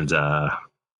 And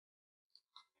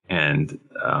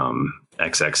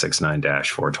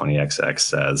XX69-420XX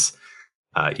says,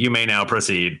 you may now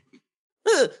proceed.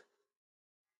 Let's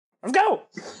go.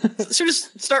 Should we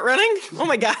just start running? Oh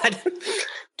my god.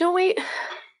 Don't wait.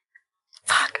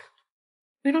 Fuck.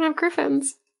 We don't have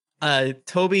griffins.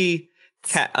 Toby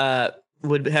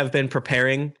would have been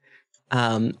preparing,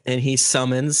 and he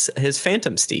summons his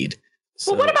phantom steed.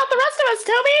 So. Well, what about the rest of us,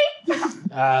 Toby?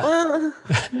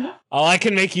 All I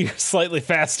can make you slightly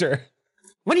faster.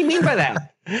 What do you mean by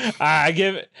that?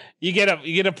 You get a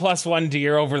 +1 to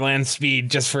your overland speed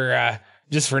just for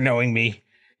knowing me.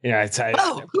 Yeah,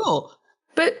 oh, cool.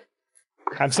 But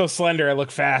I'm so slender, I look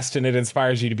fast, and it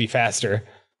inspires you to be faster.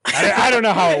 I don't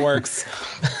know how it works.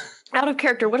 Out of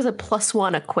character, what does a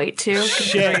 +1 equate to?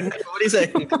 Shit. What do you say?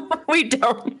 We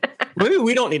don't. Maybe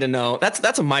we don't need to know.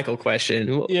 That's a Michael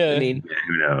question. Yeah. I mean,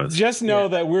 who knows? Just know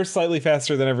that we're slightly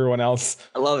faster than everyone else.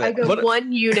 I love it. I go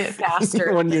 1 unit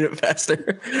faster. 1 unit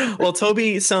faster. Well,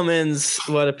 Toby summons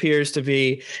what appears to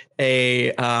be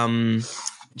a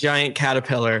giant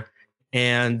caterpillar,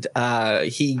 and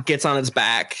he gets on its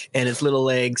back, and its little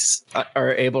legs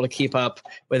are able to keep up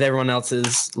with everyone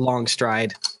else's long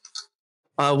stride.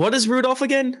 What is Rudolph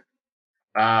again?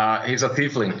 He's a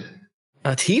tiefling.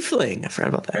 A tiefling. I forgot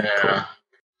about that. Yeah. Cool.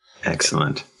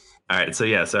 Excellent. All right. So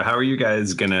how are you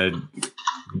guys going to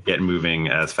get moving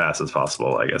as fast as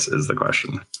possible, I guess, is the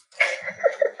question.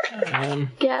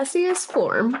 Gaseous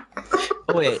form.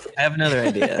 Oh, wait. I have another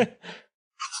idea.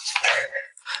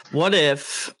 What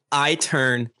if I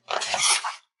cast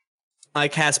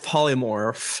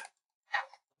polymorph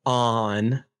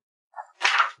on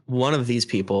one of these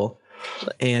people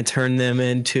and turn them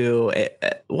into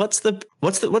what's the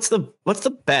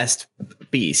best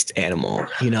beast animal?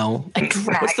 You know, a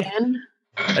dragon.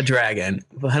 A dragon.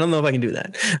 But I don't know if I can do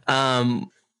that. Are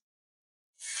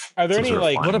there any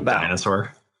what about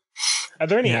dinosaur? Are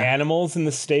there any animals in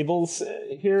the stables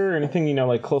here, or anything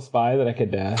like close by that I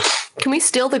could? Can we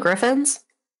steal the griffins?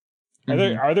 Are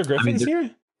there griffins here?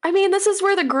 I mean, this is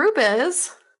where the group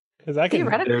is. Because I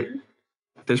can.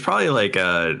 There's probably like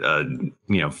a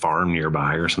farm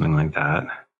nearby or something like that.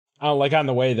 Oh, like on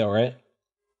the way though, right?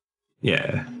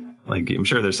 Yeah, like I'm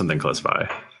sure there's something close by.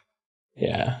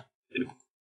 Yeah.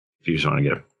 If you just want to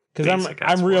get, because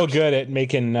I'm real good at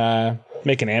making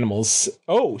animals.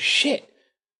 Oh shit!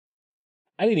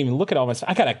 I didn't even look at all my stuff.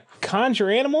 I gotta conjure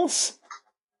animals.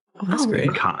 Oh, that's great.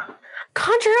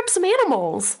 Conjure up some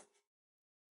animals.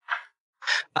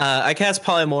 I cast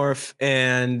polymorph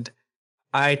and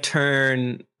I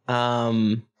turn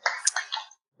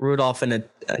Rudolph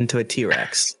into a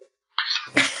T-Rex.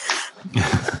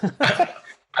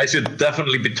 I should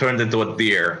definitely be turned into a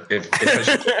deer. If I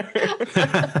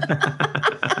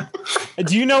should.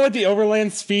 Do you know what the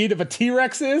overland speed of a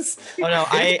T-Rex is? Oh no,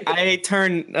 I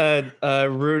turn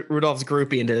Rudolph's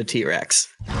groupie into a T-Rex.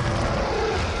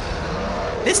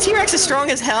 This T-Rex is strong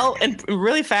as hell and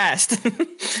really fast.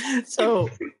 So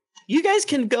you guys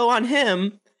can go on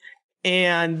him,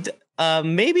 and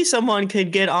maybe someone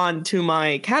could get on to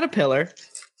my caterpillar.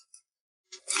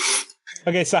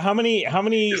 Okay, so how many?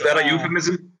 Is that a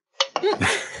euphemism?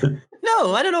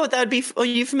 No, I don't know what that would be a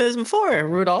euphemism for,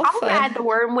 Rudolph. I'll ride the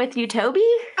worm with you, Toby.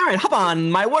 All right, hop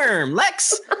on my worm,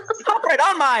 Lex. Hop right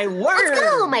on my worm. Let's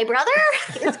go, my brother.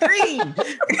 It's green.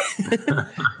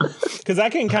 Because I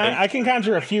can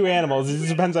conjure a few animals. It just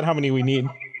depends on how many we need.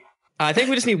 I think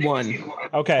we just need one.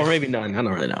 Okay, or maybe none. I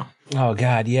don't really know. Oh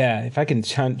God, yeah. If I can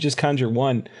just conjure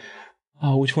one.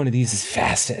 Oh, which one of these is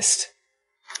fastest?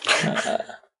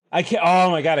 I can.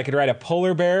 Oh my God, I could ride a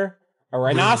polar bear, a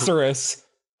rhinoceros,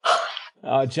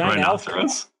 a giant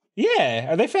rhinoceros. Elk.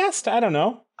 Yeah, are they fast? I don't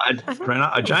know.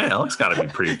 A giant elk's got to be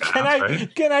pretty fast,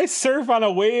 right? Can I surf on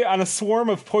a swarm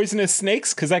of poisonous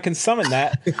snakes? Because I can summon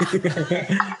that.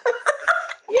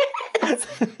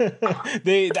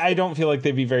 I don't feel like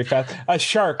they'd be very fast. A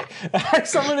shark. I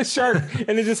summon a shark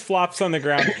and it just flops on the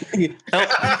ground.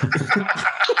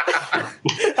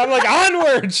 I'm like,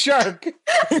 onward, shark.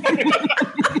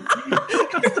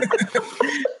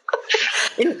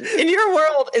 In your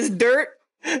world, is dirt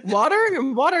water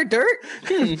and water dirt?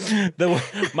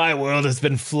 My world has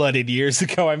been flooded years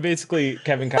ago. I'm basically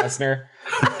Kevin Costner.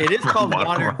 It is called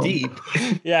Water Deep.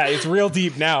 Yeah, it's real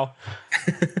deep now.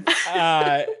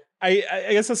 I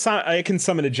guess I can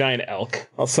summon a giant elk.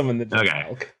 I'll summon the giant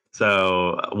elk.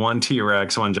 So one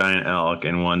T-Rex, one giant elk,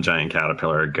 and one giant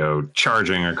caterpillar go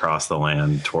charging across the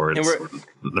land towards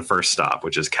the first stop,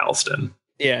 which is Kelston.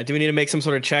 Yeah. Do we need to make some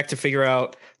sort of check to figure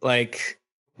out like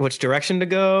which direction to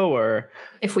go, or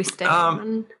if we stay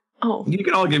on? Oh, you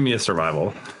can all give me a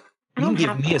survival. You can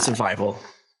give me a survival.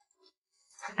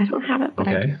 I don't have it.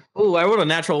 Okay. Ooh, I rolled a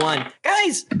natural 1.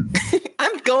 Guys,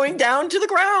 I'm going down to the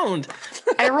ground.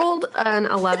 I rolled an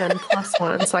 11 plus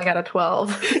 1, so I got a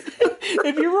 12.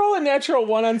 If you roll a natural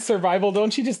 1 on survival,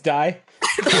 don't you just die?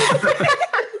 Guys,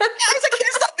 I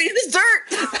can't stop being this dirt.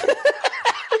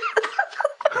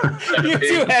 You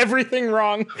do everything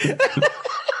wrong.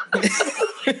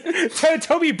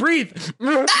 Toby, breathe.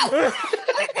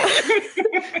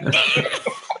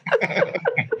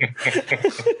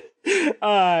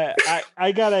 I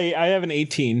have an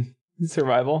 18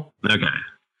 survival. Okay.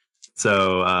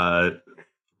 So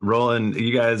Roland,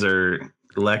 you guys are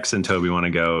Lex and Toby want to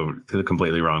go the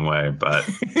completely wrong way, but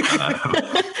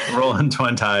Roland,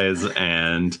 Twin Ties,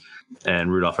 and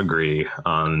Rudolph agree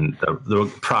on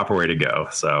the proper way to go.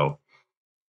 So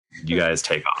you guys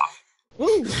take off.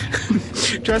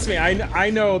 Trust me, I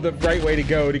know the right way to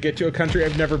go to get to a country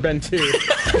I've never been to.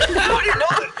 How do you know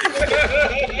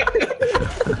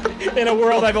In a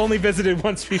world I've only visited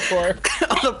once before.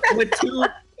 With two,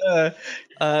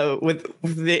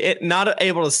 not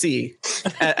able to see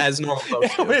as normal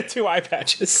folks do. With 2 eye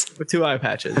patches. With 2 eye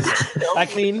patches. I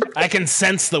can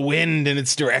sense the wind in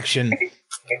its direction.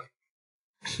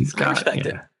 He's got it.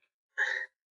 Yeah.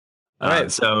 All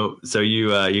right, so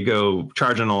you go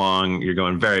charging along. You're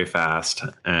going very fast,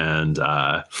 and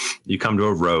you come to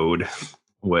a road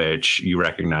which you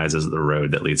recognize as the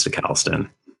road that leads to Calston.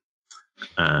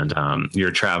 And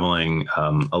you're traveling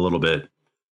a little bit.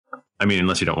 I mean,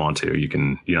 unless you don't want to, you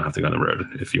don't have to go on the road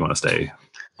if you want to stay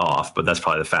off. But that's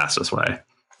probably the fastest way.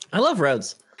 I love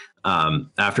roads.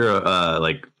 After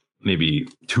like maybe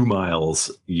 2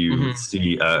 miles, you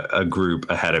see a group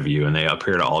ahead of you, and they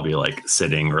appear to all be like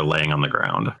sitting or laying on the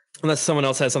ground. Unless someone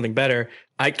else has something better,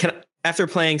 after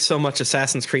playing so much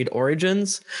Assassin's Creed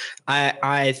Origins,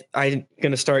 I'm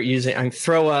gonna start using. I'm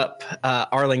throw up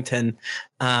Arlington.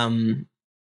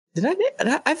 Did I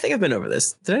think I've been over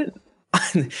this. Did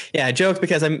I? Yeah, I joked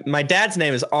because my dad's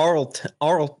name is Arlton,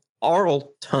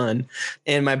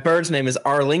 and my bird's name is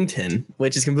Arlington,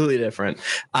 which is completely different.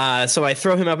 So I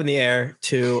throw him up in the air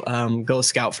to go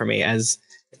scout for me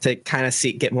to kind of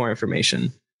get more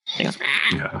information.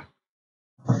 Yeah.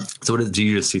 So do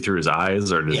you just see through his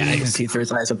eyes, or I can see through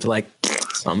his eyes up to like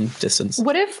some distance.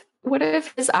 What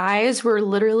if his eyes were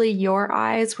literally your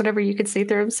eyes, whatever you could see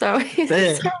through him? So he's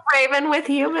a raven with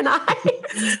human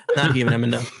eyes. Not human, I'm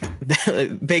no.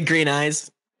 Big green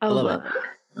eyes. I love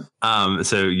it.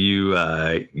 So you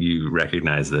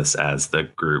recognize this as the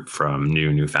group from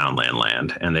Newfoundland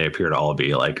land, and they appear to all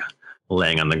be like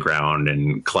laying on the ground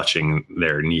and clutching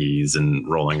their knees and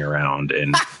rolling around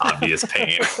in obvious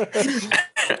pain.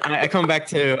 I come back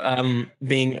to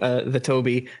being the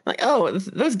Toby. Like, oh,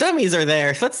 those dummies are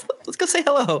there. Let's go say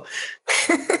hello.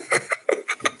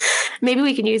 Maybe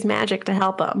we can use magic to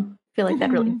help them. I feel like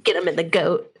that'd really get them in the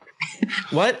goat.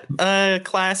 What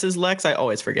class is Lex? I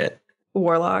always forget.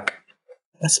 Warlock.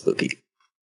 That's spooky.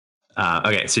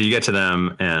 Okay, so you get to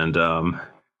them, and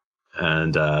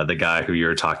the guy who you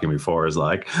were talking before is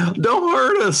like, "Don't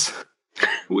hurt us.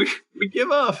 We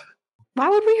give up." Why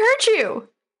would we hurt you?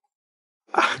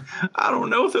 I don't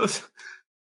know.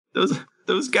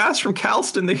 Those guys from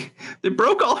Calston, they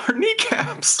broke all our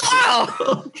kneecaps.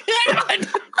 Oh, God.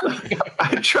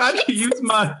 I tried to use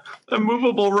my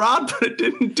immovable rod, but it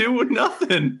didn't do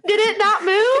nothing. Did it not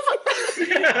move?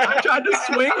 I tried to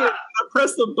swing it. I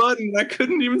pressed the button, and I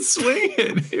couldn't even swing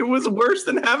it. It was worse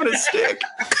than having a stick.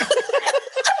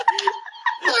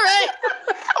 All right.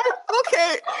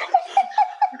 Okay.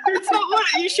 It's not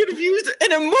what you should have used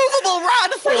an immovable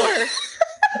rod for.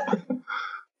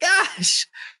 Gosh.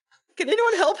 Can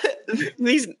anyone help it?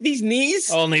 These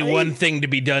knees? Only one thing to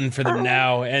be done for them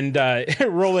now. And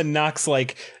Roland knocks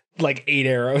like 8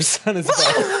 arrows on his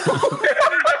bow.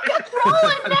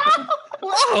 Roland, no!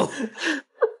 Whoa.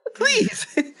 Please.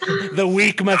 The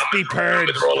weak must be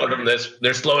purged. Roland,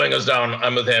 they're slowing us down.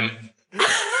 I'm with him.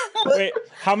 Wait,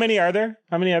 how many are there?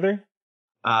 How many are there?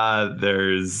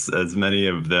 There's as many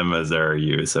of them as there are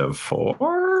you, so 4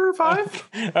 or 5.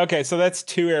 Okay, so that's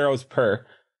 2 arrows per.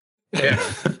 Yeah,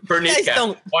 per kneecap.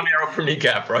 1 arrow per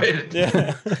kneecap, right?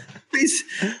 Yeah. Please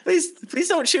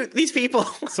don't shoot these people.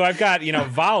 So I've got,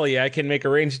 volley. I can make a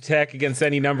ranged attack against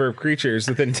any number of creatures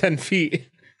within 10 feet.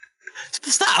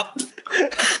 Stop.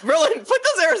 Roland, put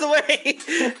those arrows away.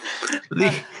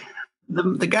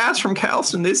 The guys from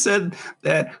Calston, they said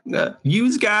that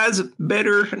you guys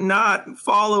better not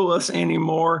follow us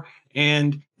anymore.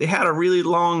 And they had a really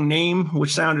long name,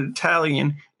 which sounded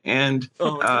Italian. And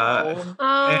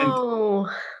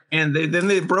and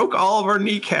they broke all of our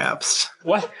kneecaps.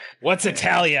 What's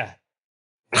Italia?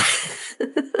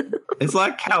 It's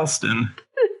like Calston.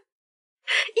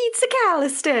 It's a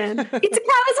Calston. It's a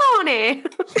calzone.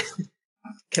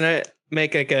 Can I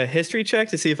make like a history check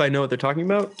to see if I know what they're talking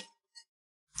about?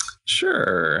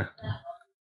 Sure.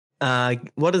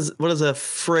 What does a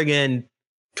friggin'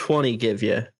 20 give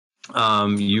you?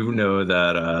 You know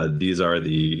that these are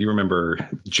you remember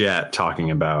Jet talking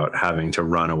about having to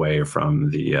run away from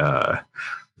the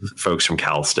folks from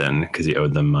Calston because he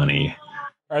owed them money.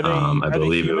 Are they? I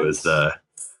believe it was I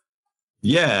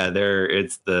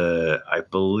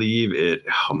believe it.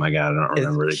 Oh my God, I don't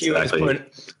remember it exactly.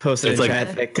 Posted in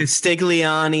chat.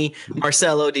 Castigliani,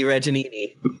 Marcello Di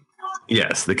Reginini.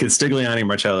 Yes, the Castigliani,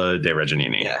 Marcello Di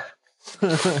Reginini. Yeah.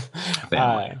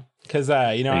 Because,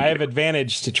 I have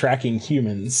advantage to tracking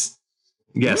humans.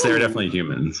 Yes, they're definitely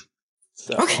humans.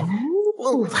 So. Okay.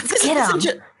 Whoa, let's get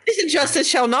them. Peace and justice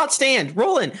shall not stand.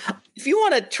 Roland, if you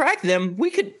want to track them,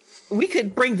 we could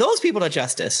bring those people to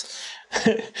justice.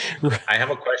 I have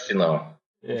a question though.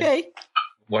 Okay.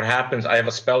 What happens? I have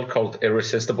a spell called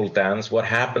Irresistible Dance. What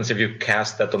happens if you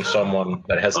cast that on someone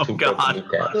that has two broken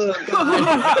kneecaps?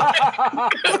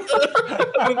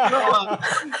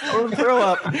 Throw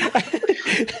up.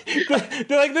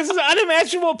 They're like, this is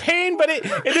unimaginable pain, but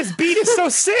this beat is so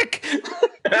sick.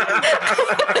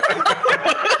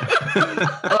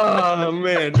 Oh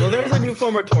man! Well, there's a new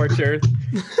form of torture.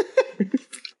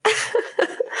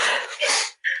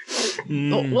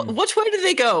 Which way do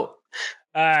they go?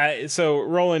 So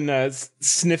Roland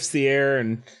sniffs the air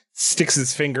and sticks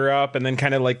his finger up, and then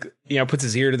kind of like puts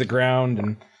his ear to the ground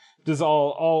and does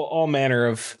all manner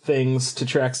of things to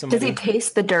track somebody. Does he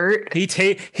taste the dirt? He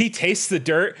tastes the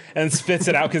dirt and spits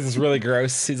it out because it's really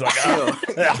gross. He's like, oh,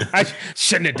 I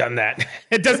shouldn't have done that.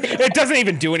 It doesn't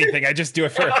even do anything. I just do it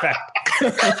for effect.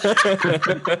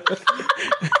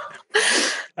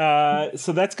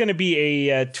 So that's going to be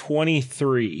a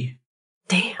 23.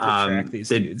 Damn. Track these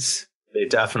dudes. They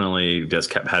definitely just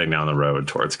kept heading down the road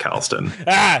towards Calston.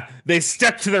 They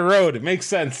stepped to the road. It makes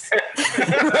sense.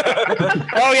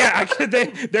 Oh yeah,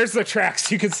 there's the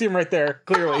tracks. You can see them right there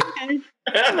clearly. Okay.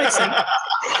 That makes sense.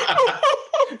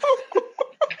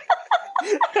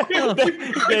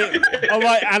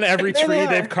 On every tree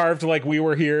they've carved like we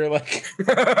were here. Like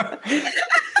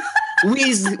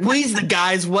we's the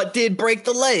guys what did break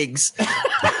the legs.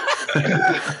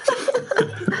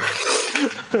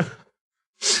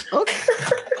 Okay.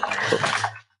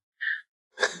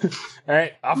 All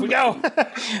right, off we go.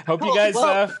 Hope you guys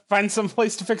find some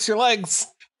place to fix your legs.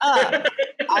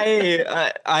 I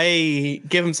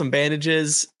give him some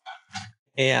bandages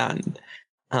and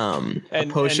a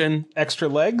potion. And extra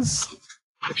legs?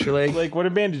 Extra leg. Like, what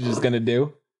are bandages gonna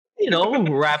do?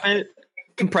 Wrap it,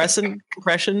 compression.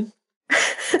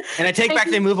 And I take back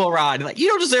the immovable rod. Like, you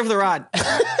don't deserve the rod.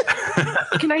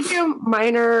 Can I do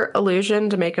minor illusion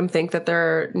to make them think that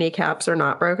their kneecaps are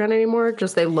not broken anymore?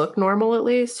 Just they look normal at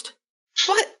least?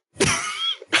 What?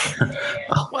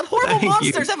 What horrible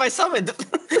monsters have I summoned?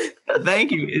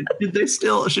 Thank you.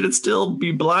 Should it still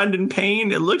be blind in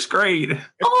pain? It looks great.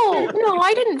 Oh, no,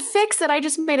 I didn't fix it. I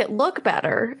just made it look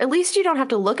better. At least you don't have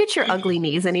to look at your ugly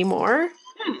knees anymore.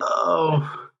 Oh,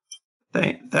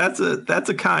 that's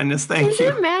a kindness. Thank you.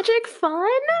 Isn't magic fun?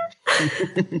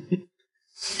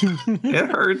 It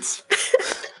hurts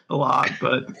a lot,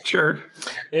 but sure.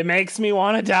 It makes me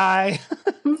want to die.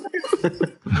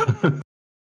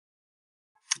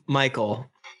 Michael.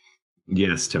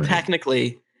 Yes, Timothy.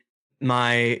 Technically,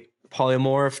 my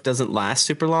polymorph doesn't last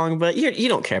super long, but you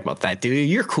don't care about that, do you?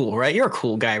 You're cool, right? You're a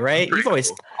cool guy, right? I've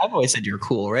always said you're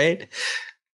cool, right?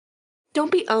 Don't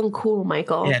be uncool,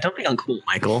 Michael. Yeah, don't be uncool,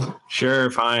 Michael.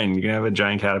 Sure, fine. You can have a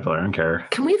giant caterpillar. I don't care.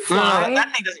 Can we fly? No,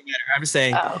 that thing doesn't matter. I'm just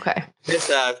saying. Oh, okay. This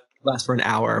lasts for an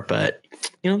hour, but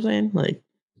you know what I'm saying? Like,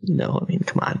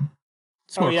 come on.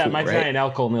 Oh yeah, cool, my giant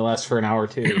elk only lasts for an hour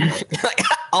too.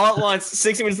 All at once,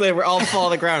 60 minutes later, we're all fall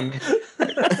on the ground.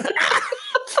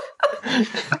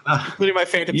 Including my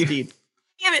phantom steed.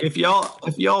 Damn it. If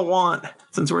y'all want,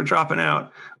 since we're dropping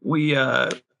out,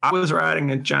 I was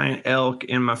riding a giant elk,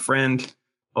 and my friend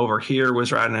over here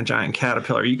was riding a giant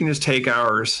caterpillar. You can just take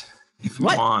ours if you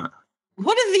want.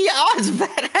 What are the odds of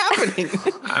that happening?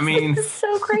 I mean, this is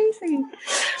so crazy.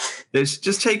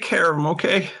 Just take care of them,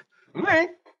 okay? All right.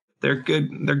 They're good.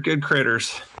 They're good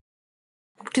critters.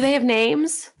 Do they have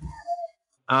names?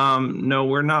 No,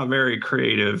 we're not very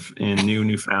creative in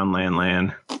Newfoundland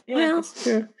land. Yeah, that's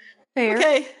true. Fair.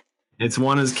 Okay. It's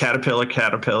one is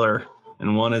caterpillar,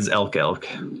 and one is elk.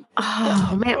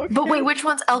 Oh man! Okay. But wait, which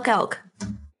one's elk?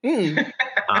 It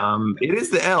is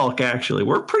the elk. Actually,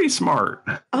 we're pretty smart.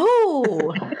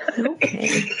 Oh,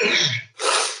 okay.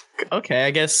 Okay,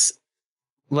 I guess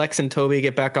Lex and Toby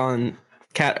get back on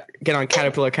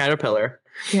caterpillar.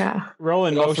 Yeah.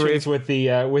 Roland motions with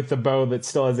the bow that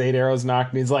still has 8 arrows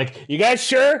knocked, and he's like, "You guys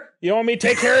sure? You want me to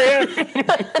take care of you?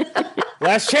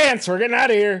 Last chance. We're getting out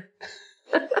of here.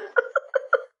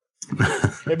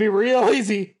 It'd be real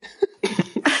easy.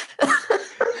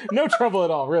 No trouble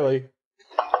at all, really."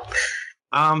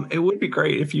 It would be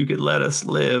great if you could let us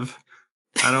live.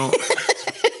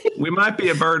 We might be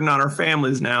a burden on our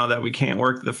families now that we can't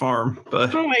work the farm,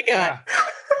 but oh my god.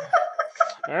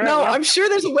 Right, no, I'm sure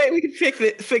there's a way we can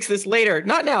fix this later.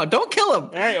 Not now. Don't kill him.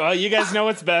 All right, well, you guys know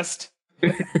what's best.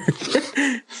 All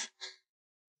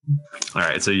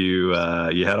right, so you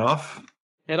head off?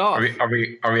 Head off. Are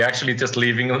we actually just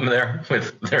leaving them there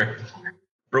with their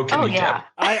broken kneecap?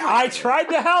 I tried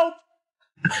to help.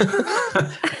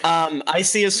 I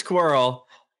see a squirrel,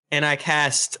 and I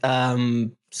cast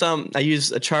I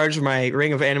use a charge of my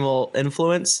Ring of Animal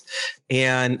Influence,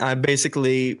 and I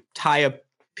basically tie a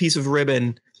piece of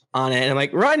ribbon on it, and I'm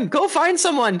like, run, go find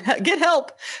someone, get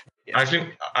help. I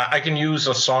think I can use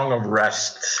a Song of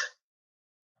Rest.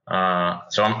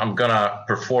 So I'm gonna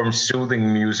perform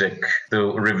soothing music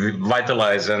to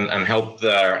revitalize and help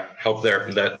their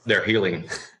healing.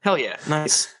 Hell yeah,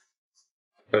 nice.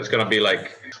 So it's gonna be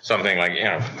like something like, you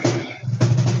know.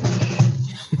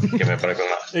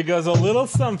 It goes a little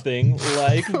something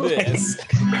like this.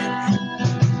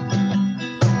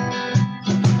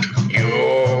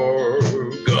 You're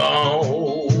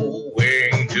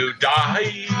going to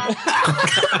die.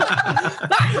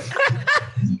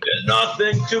 There's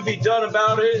nothing to be done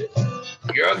about it.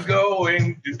 You're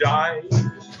going to die.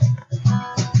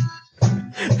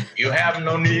 You have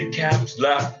no kneecaps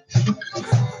left.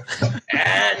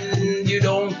 And you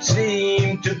don't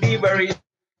seem to be very...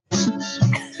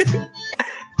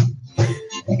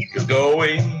 You're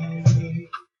going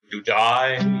to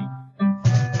die.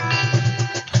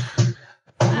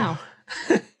 Wow.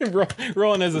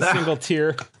 Roland has a single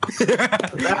tear.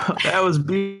 That was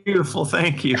beautiful.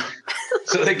 Thank you.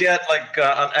 So they get like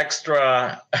an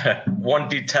extra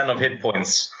 1d10 of hit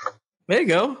points. There you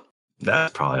go.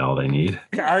 That's probably all they need.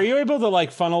 Are you able to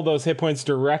like funnel those hit points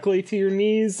directly to your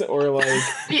knees, or like?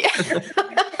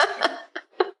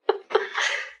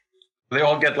 They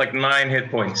all get like 9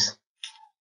 hit points.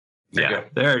 Yeah,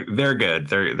 they're good.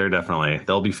 They're definitely,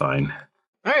 they'll be fine.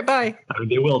 All right, bye. I mean,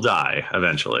 they will die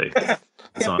eventually. Yeah,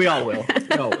 we all will.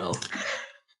 We all will.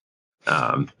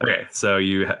 Okay, so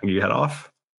you head off.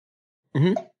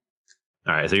 Mm-hmm. All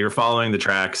right, so you're following the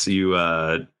tracks. You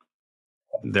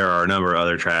there are a number of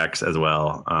other tracks as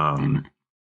well,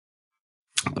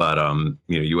 but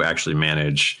you actually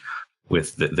manage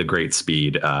with the great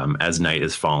speed. As night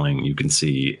is falling, you can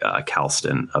see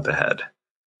Calston up ahead,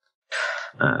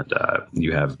 and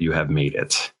you have made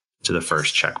it to the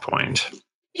first checkpoint.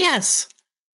 Yes.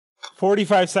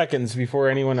 45 seconds before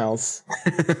anyone else.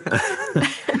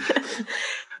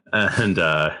 And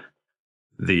the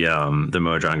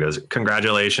Modron goes,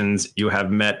 "Congratulations, you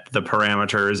have met the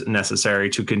parameters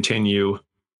necessary to continue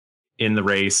in the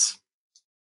race."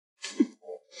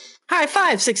 High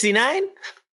five, 69.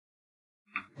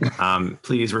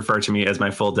 Please refer to me as my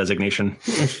full designation.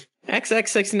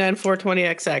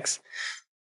 XX69420XX.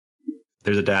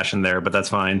 There's a dash in there, but that's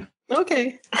fine.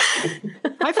 Okay.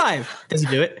 High five. Does he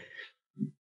do it?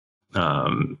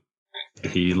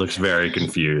 He looks very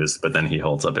confused, but then he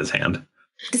holds up his hand.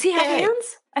 Does he have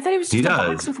hands? I thought he was just a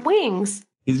box with wings.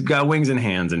 He's got wings and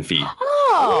hands and feet.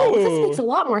 Oh, this makes a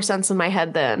lot more sense in my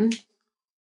head then.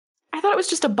 I thought it was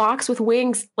just a box with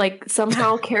wings, like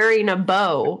somehow carrying a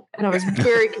bow, and I was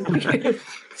very confused.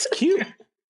 It's cute.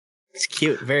 It's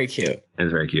cute. Very cute.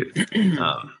 It's very cute. In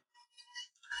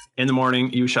the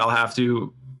morning, you shall have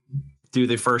to do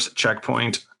the first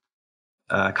checkpoint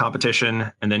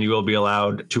competition, and then you will be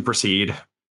allowed to proceed.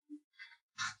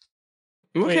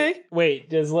 Okay. Wait,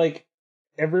 does like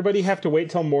everybody have to wait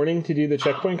till morning to do the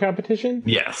checkpoint competition?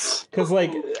 Yes. Because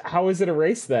like, how is it a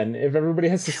race then? If everybody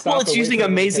has to stop. Well, it's using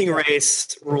Amazing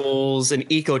Race rules and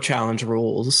Eco Challenge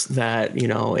rules that,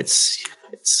 it's.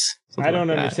 I don't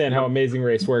understand how Amazing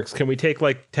Race works. Can we take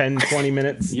like 10, 20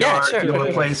 minutes? Yeah, sure.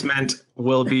 Your placement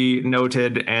will be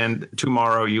noted, and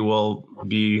tomorrow you will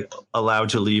be allowed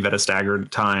to leave at a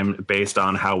staggered time based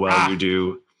on how well you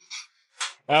do.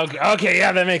 Okay,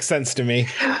 yeah, that makes sense to me.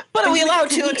 But are we allowed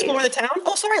to explore the town?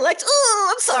 Oh, sorry, Lex. Oh,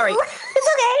 I'm sorry. It's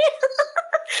okay.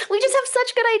 We just have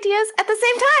such good ideas at the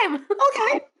same time.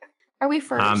 Okay. Are we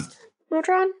first,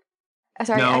 Modron?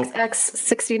 Sorry, no.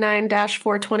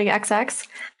 XX69-420XX.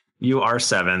 You are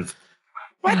 7th.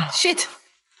 What? Shit.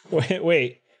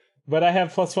 Wait. But I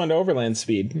have +1 to overland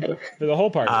speed for the whole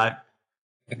party.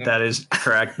 That is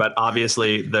correct, but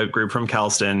obviously the group from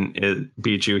Calston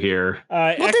beat you here.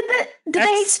 Well, did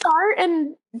they start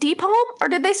in Deepholm, or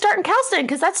did they start in Calston?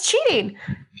 Because that's cheating.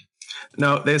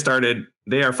 No, they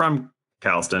are from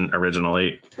Calston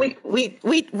originally.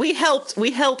 We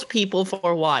helped people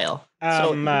for a while.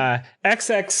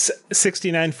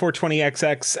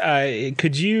 XX69420XX.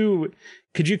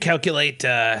 Could you calculate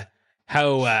how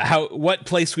what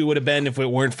place we would have been if it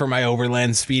weren't for my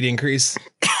overland speed increase?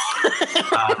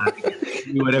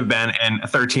 You would have been in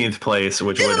 13th place,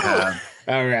 which would have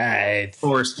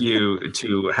forced you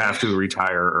to have to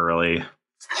retire early.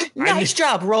 Nice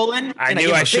job, Roland. I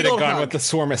knew I should have gone with the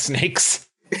swarm of snakes.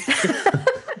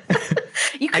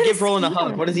 I give Roland a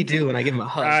hug. What does he do when I give him a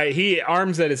hug? He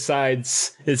arms at his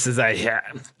sides. It says, I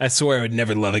swear I would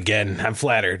never love again. I'm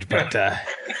flattered, but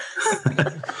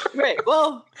Right.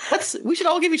 Well, we should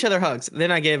all give each other hugs.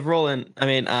 Then I gave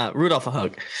Rudolph a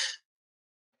hug.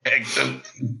 Hey,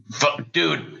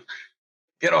 dude,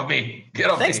 get off me. Get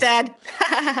off Thanks, me. Dad.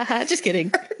 Just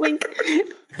kidding. Wink.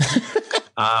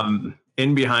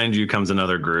 In behind you comes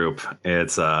another group.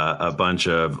 It's a bunch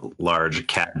of large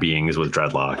cat beings with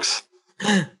dreadlocks.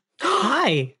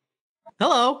 Hi.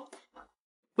 Hello.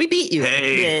 We beat you.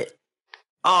 Hey.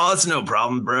 Oh, it's no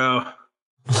problem, bro.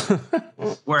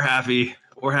 We're happy.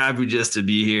 We're happy just to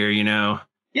be here, you know.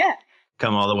 Yeah.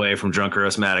 Come all the way from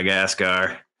Drunkeros,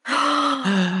 Madagascar.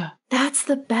 That's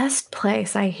the best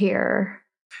place, I hear.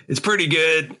 It's pretty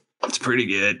good. It's pretty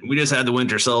good. We just had the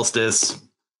winter solstice.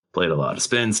 Played a lot of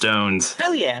spin stones.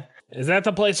 Hell yeah. Is that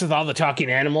the place with all the talking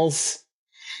animals?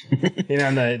 You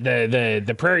know,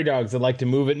 the prairie dogs that like to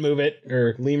move it,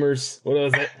 or lemurs. What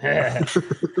was it?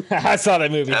 I saw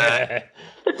that movie.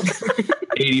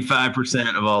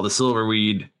 85% of all the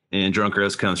silverweed in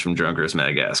Drunkeros comes from Drunkeros,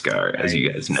 Madagascar, as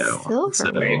you guys know. So,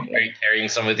 Are you carrying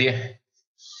some with you?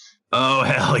 oh,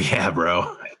 hell yeah,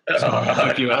 bro.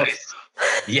 Hook you up.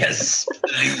 Yes.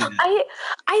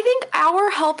 I think our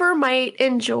helper might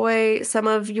enjoy some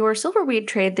of your silverweed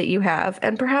trade that you have,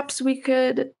 and perhaps we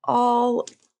could all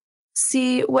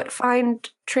see what fine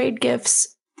trade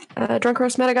gifts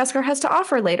Drunkeros Madagascar has to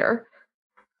offer later.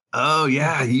 Oh,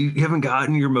 yeah. You haven't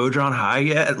gotten your Modron high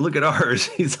yet? Look at ours.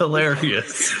 He's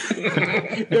hilarious.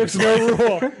 There's no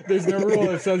rule. There's no rule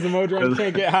that says the Modron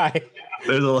can't get high.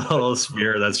 There's a little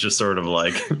sphere that's just sort of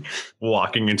like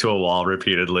walking into a wall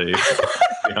repeatedly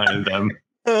behind them.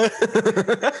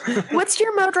 What's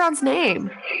your Modron's name?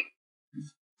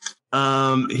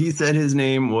 He said his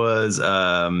name was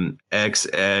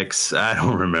XX. I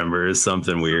don't remember. It's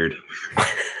something weird.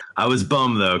 I was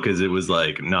bummed though, because it was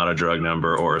like not a drug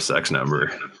number or a sex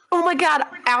number. Oh my god,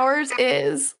 ours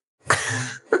is.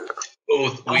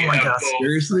 Oh my god,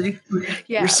 seriously?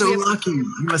 Yeah, you're so lucky.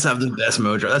 You must have the best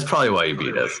Modron. That's probably why you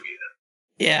beat us.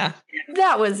 Yeah.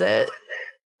 That was it.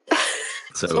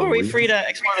 So are we free to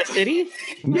explore the city?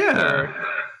 Yeah.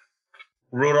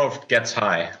 Rudolph gets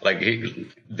high, like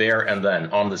there and then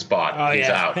on the spot. Oh, He's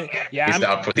yeah. out. Yeah, He's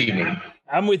out for the evening.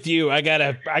 I'm with you. I got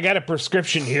a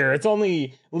prescription here. It's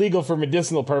only legal for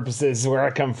medicinal purposes where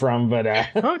I come from, but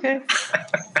okay.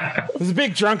 There's a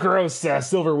big Drunkeros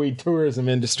silverweed tourism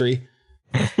industry.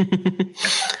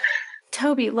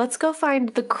 Toby, let's go find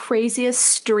the craziest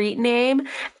street name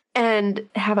and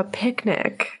have a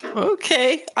picnic.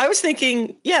 Okay. I was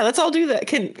thinking, yeah, let's all do that.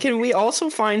 Can we also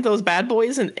find those bad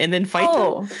boys and then fight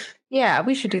them? Yeah,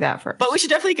 we should do that first. But we should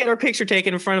definitely get our picture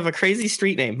taken in front of a crazy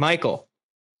street name. Michael.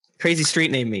 Crazy street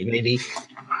name me, maybe.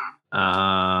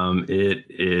 It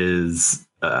is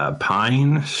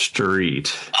Pine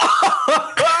Street.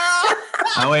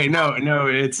 Oh wait, no,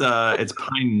 it's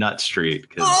Pine Nut Street.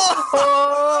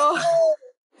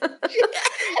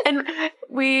 And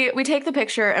we take the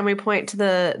picture and we point to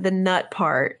the nut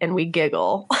part and we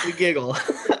giggle. We giggle.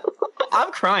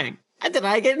 I'm crying. Did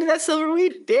I get into that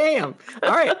silverweed? Damn.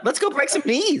 All right, let's go break some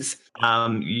knees.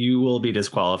 You will be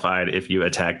disqualified if you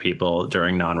attack people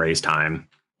during non-race time.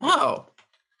 Whoa.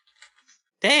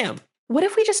 Damn. What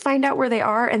if we just find out where they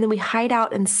are and then we hide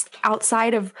out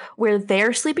outside of where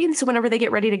they're sleeping, so whenever they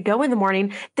get ready to go in the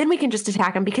morning, then we can just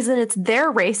attack them because then it's their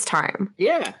race time.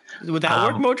 Yeah. Would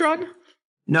that work, Modron?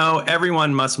 No,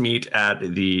 everyone must meet at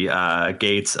the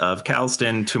gates of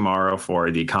Calston tomorrow for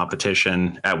the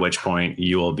competition, at which point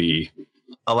you will be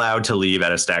allowed to leave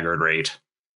at a staggered rate.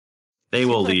 They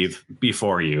will leave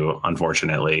before you,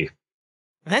 unfortunately.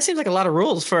 That seems like a lot of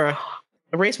rules for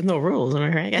a race with no rules. Am I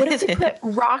right? What if we put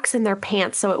rocks in their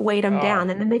pants so it weighed them down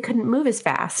and then they couldn't move as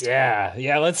fast? Yeah.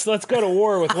 Let's go to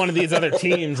war with one of these other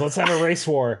teams. Let's have a race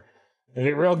war. It'd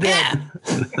be real good.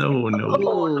 No.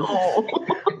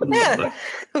 Yeah.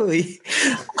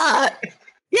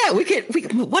 Yeah, we could.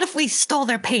 What if we stole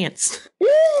their pants?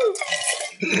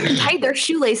 Tied their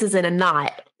shoelaces in a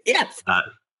knot. Yes.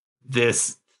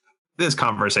 This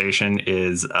conversation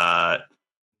is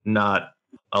not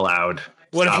allowed.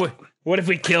 What if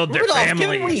we killed their Rudolph,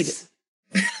 families?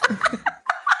 Give them weed.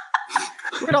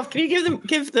 Rudolph, can you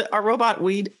give our robot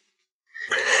weed?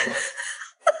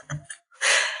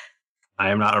 I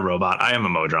am not a robot. I am a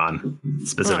Modron,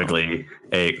 specifically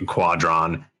a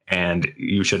Quadron, and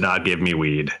you should not give me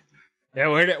weed. Yeah,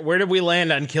 where did we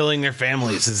land on killing their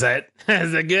families? Is that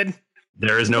good?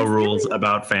 There is no rules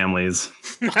about families.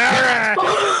 All right.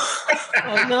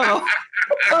 Oh no!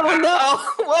 Oh no!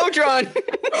 Modron!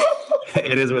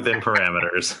 It is within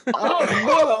parameters. Oh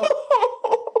no!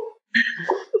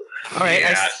 All right,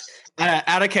 Yeah.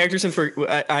 Out of character, since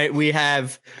we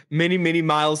have many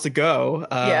miles to go.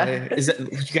 Is that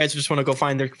you guys just want to go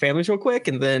find their families real quick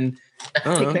and then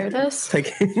take care of this?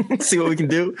 See what we can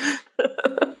do.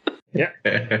 Yeah.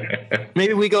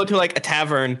 Maybe we go to like a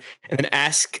tavern and then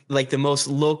ask like the most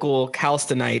local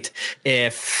Calstonite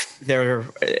if they're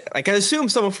like, I assume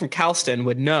someone from Calston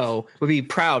would be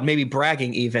proud, maybe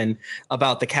bragging even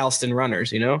about the Calston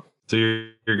runners, you know? So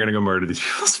you're gonna go murder these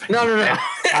people's families? No.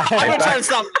 I'm gonna try to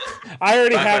stop. I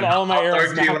already have all my How arrows.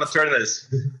 dark do you want to turn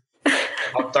this?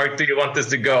 How dark do you want this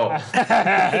to go?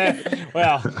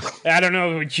 Well, I don't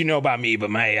know what you know about me, but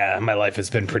my life has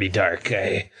been pretty dark.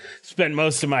 I spent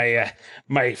most of my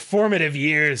my formative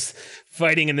years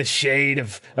fighting in the shade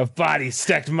of bodies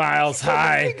stacked miles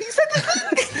high.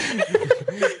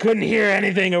 Couldn't hear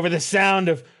anything over the sound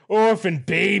of orphan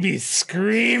babies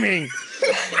screaming.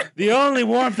 The only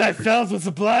warmth I felt was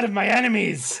the blood of my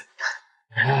enemies.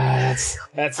 That's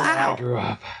how I grew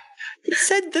up. He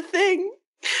said the thing.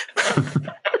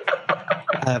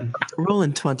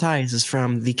 Rolling 20s is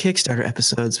from the Kickstarter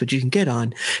episodes, which you can get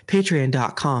on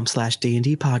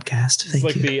patreon.com/D&D podcast. It's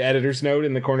like the editor's note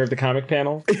in the corner of the comic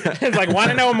panel. It's like,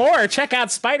 want to know more? Check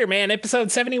out Spider-Man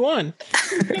episode 71.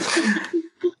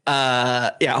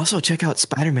 Also check out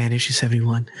Spider-Man issue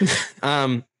 71.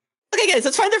 Okay, guys,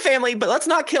 let's find their family, but let's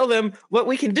not kill them. What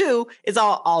we can do is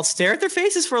I'll stare at their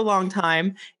faces for a long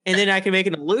time, and then I can make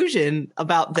an illusion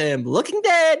about them looking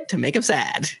dead to make them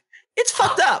sad. It's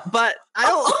fucked up, but I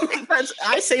don't think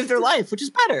I saved their life, which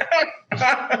is better.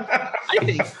 I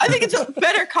think it's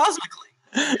better cosmically,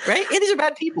 right? And these are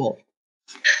bad people.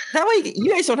 That way,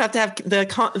 you guys don't have to have the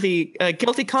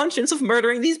guilty conscience of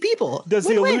murdering these people. Does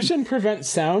the illusion prevent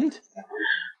sound?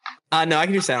 No, I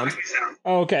can do sound.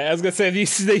 Oh, okay, I was gonna say they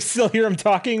still hear them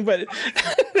talking, but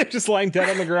they're just lying dead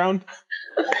on the ground.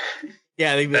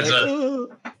 Yeah,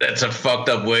 that's a fucked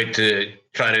up way to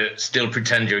try to still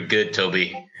pretend you're good,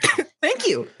 Toby. Thank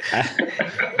you. I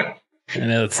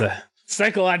know it's a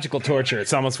psychological torture.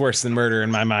 It's almost worse than murder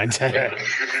in my mind.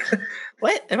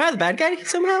 What? Am I the bad guy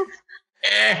somehow?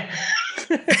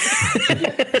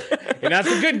 You're not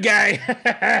the good guy.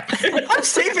 I'm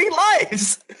saving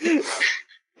lives.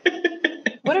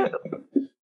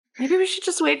 Maybe we should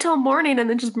just wait till morning and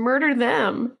then just murder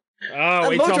them. Oh,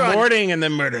 wait till morning and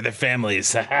then murder the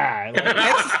families.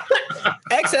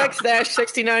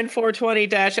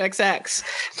 XX-69420-XX.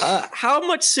 How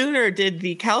much sooner did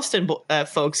the Calston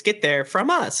folks get there from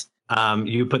us?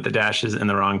 You put the dashes in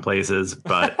the wrong places,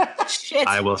 but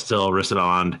I will still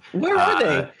respond. Where are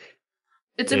they?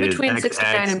 It's in between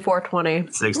 69 and 420.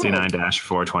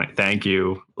 69-420. Thank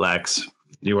you, Lex.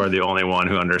 You are the only one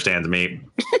who understands me.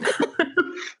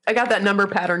 I got that number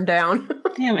pattern down.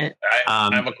 Damn it.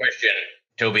 I have a question.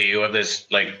 Toby, you have this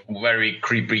like very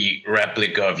creepy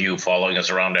replica of you following us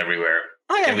around everywhere.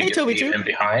 Oh yeah, Can we hey just Toby leave too. him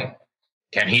behind?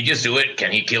 Can he just do it?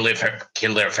 Can he kill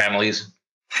their families?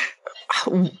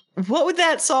 What would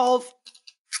that solve?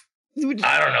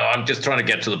 I don't know. I'm just trying to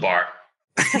get to the bar.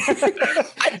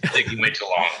 I'm taking way too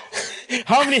long.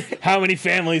 How many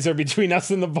families are between us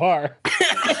and the bar?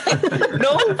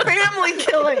 No family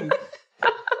killing.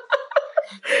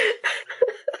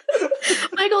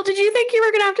 Michael, did you think you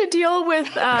were going to have to deal with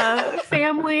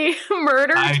family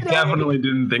murder I today? definitely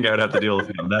didn't think I would have to deal with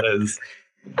him. That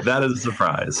is a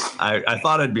surprise. I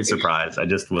thought I'd be surprised. I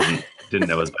just didn't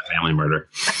know it was by family murder.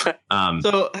 So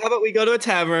how about we go to a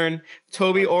tavern?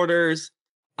 Toby orders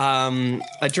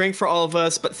a drink for all of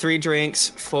us, but 3 drinks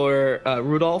for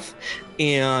Rudolph.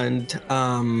 And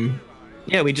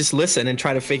we just listen and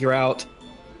try to figure out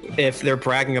if they're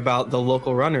bragging about the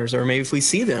local runners or maybe if we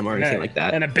see them or anything like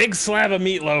that. And a big slab of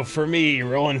meatloaf for me,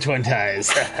 rolling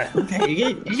 20s. Okay,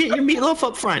 you get your meatloaf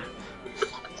up front.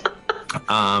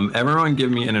 Everyone give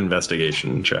me an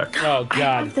investigation check. Oh, God.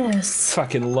 I love this.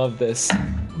 Fucking love this.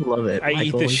 Love it. I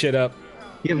eat this shit up.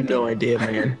 You have no idea,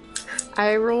 man.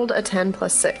 I rolled a 10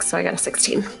 plus 6, so I got a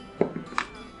 16.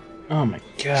 Oh my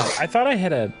God. I thought I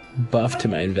had a buff to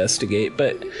my investigate,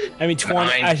 but I mean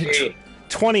 20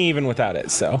 20 even without it,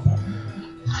 so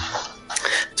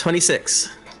 26.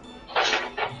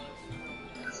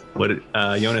 What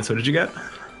Jonas, what did you get?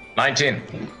 19.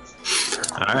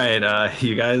 All right,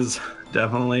 you guys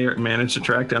definitely managed to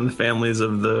track down the families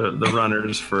of the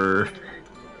runners for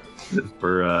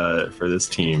this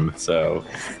team. So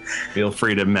feel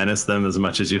free to menace them as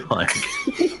much as you like.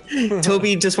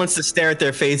 Toby just wants to stare at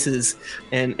their faces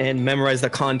and memorize the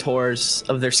contours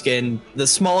of their skin, the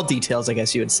small details, I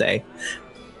guess you would say.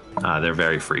 They're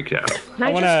very freaked out. Can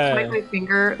I just point my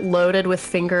finger loaded with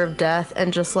Finger of Death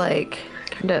and just like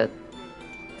kind of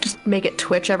just make it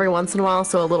twitch every once in a while,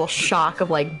 so a little shock of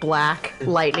like black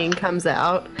lightning comes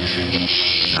out.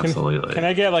 Absolutely. Can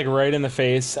I get like right in the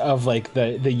face of like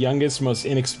the youngest, most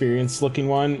inexperienced looking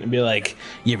one and be like,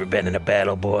 "You ever been in a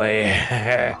battle, boy?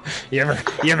 you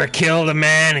ever killed a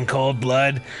man in cold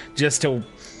blood just to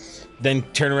then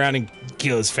turn around and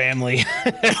kill his family?"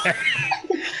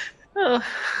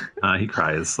 He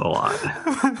cries a lot.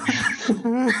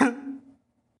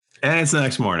 And it's the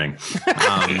next morning.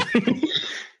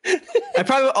 I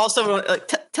probably also like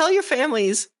tell your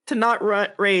families to not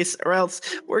race, or else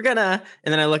we're gonna.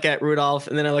 And then I look at Rudolph,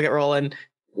 and then I look at Roland.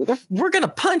 We're gonna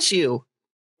punch you.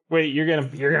 Wait, you're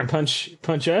gonna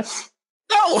punch us?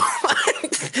 No.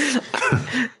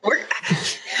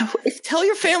 Tell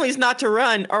your families not to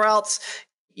run, or else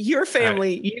your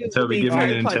family. Right. You So we give me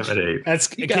an intimidate. That's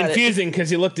confusing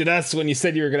because you looked at us when you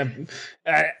said you were gonna.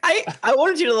 I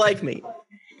wanted you to like me.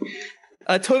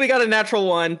 Toby got a natural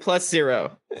 1 plus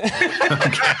 0.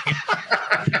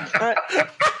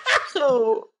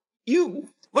 So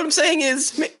what I'm saying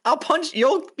is,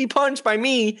 you'll be punched by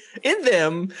me in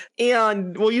them,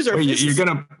 and we'll use our. Wait, you're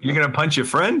gonna punch your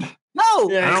friend? No,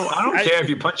 Yeah. I don't care if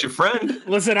you punch your friend.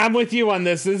 Listen, I'm with you on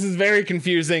this. This is very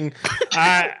confusing.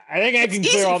 I think I can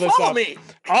clear all this follow up. me.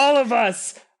 All of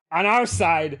us on our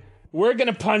side, we're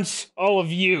gonna punch all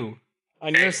of you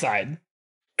on your side.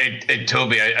 Hey,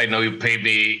 Toby, I know you're paying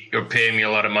me a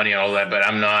lot of money and all that, but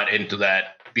I'm not into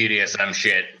that BDSM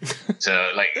shit.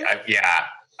 So, like,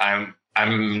 I'm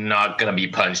not gonna be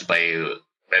punched by you.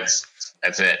 That's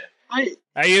it. I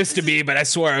used to be, but I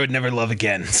swore I would never love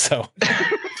again. So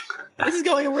this is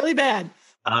going really bad.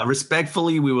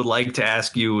 Respectfully, we would like to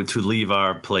ask you to leave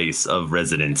our place of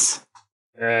residence.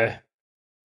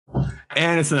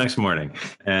 And it's the next morning,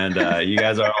 and you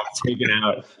guys are all taken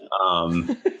out.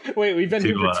 Wait, we've been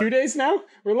here for 2 days now?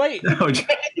 We're late. No, We've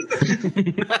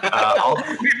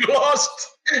lost.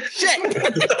 Shit.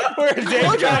 We're a day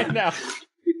behind now.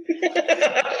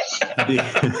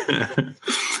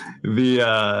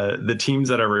 The teams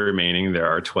that are remaining, there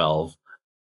are 12,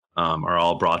 are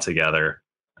all brought together.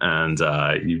 And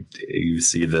you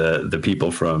see the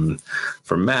people from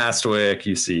Mastwick,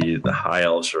 you see the High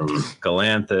Elves from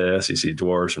Galanthus, you see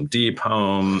dwarves from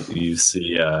Deepholm, you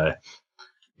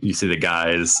see the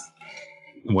guys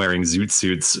wearing zoot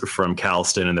suits from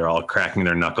Calston, and they're all cracking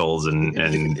their knuckles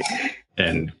and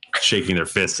shaking their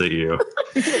fists at you.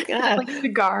 God. Like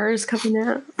cigars coming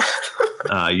out.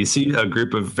 You see a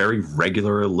group of very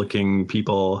regular looking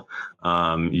people.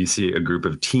 You see a group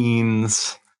of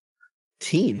teens.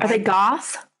 Teens? Are they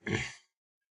goth?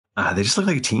 They just look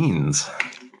like teens.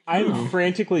 I'm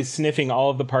frantically sniffing all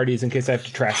of the parties in case I have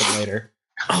to track them later.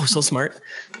 Oh, so smart.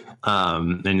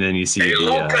 And then you see Hey,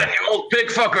 Logan, you old pig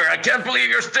fucker! I can't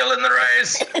believe you're still in the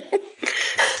race.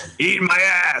 Eating my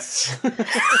ass. Later,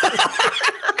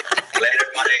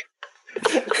 buddy.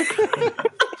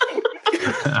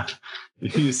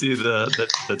 You see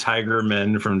the tiger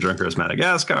men from Drunkers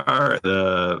Madagascar,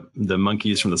 the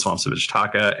monkeys from the swamps of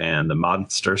Ichtaka, and the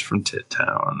monsters from Tit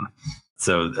Town.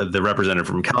 So the representative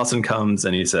from Calston comes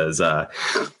and he says,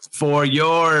 "For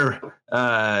your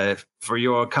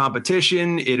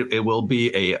competition, it will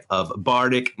be of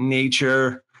bardic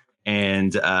nature,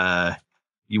 and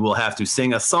you will have to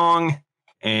sing a song,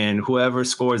 and whoever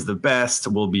scores the best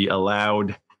will be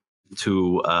allowed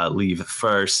to leave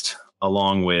first,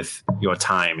 along with your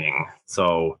timing."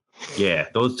 So yeah,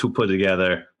 those two put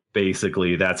together,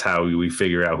 basically that's how we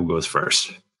figure out who goes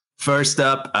first. First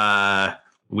up,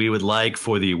 we would like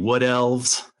for the Wood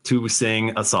Elves to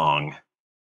sing a song,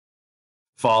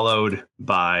 followed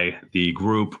by the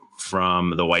group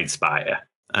from the White Spire.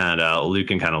 And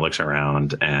Lucan kind of looks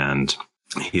around and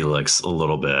he looks a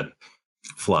little bit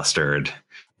flustered,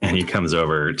 and he comes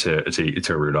over to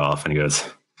Rudolph and he goes,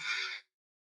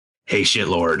 "Hey,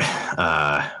 shitlord,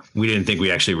 we didn't think we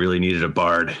actually really needed a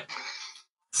bard.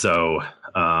 So,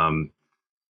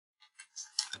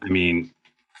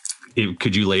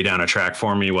 could you lay down a track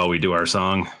for me while we do our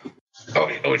song?"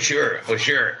 Oh, sure.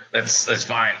 That's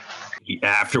fine.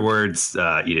 Afterwards,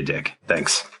 eat a dick.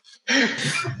 Thanks.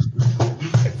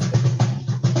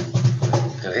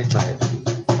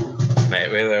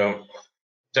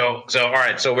 So all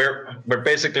right. So we're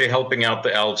basically helping out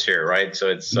the elves here, right? So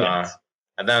it's Yes.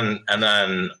 and then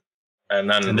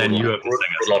you have to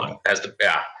sing a song. has to,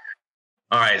 yeah.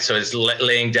 All right. So it's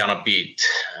laying down a beat.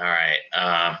 All right.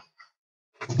 I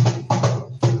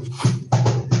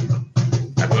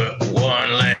put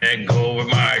one leg over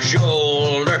my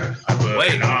shoulder. I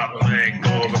put another leg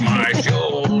over my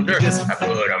shoulder. I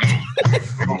put them.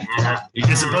 You're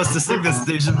just supposed to sing this.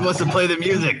 You're supposed to play the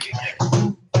music.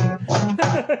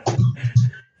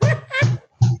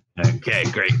 Okay,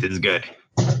 great. This is good.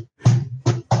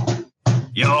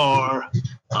 You're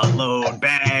a load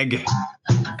bag,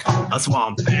 a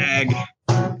swamp bag.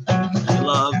 You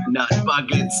love nut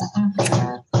buckets,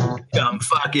 gum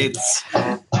buckets.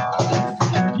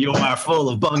 You are full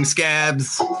of bung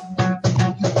scabs,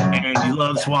 and you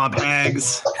love swamp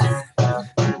hags.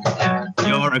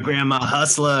 You're a grandma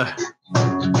hustler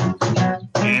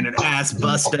and an ass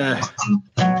buster.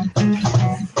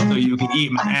 So you can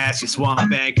eat my ass, you swamp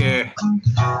banker.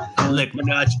 Lick my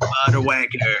nuts, you butter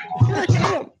wanker.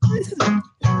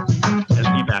 And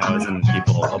he bows and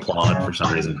people applaud for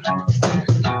some reason.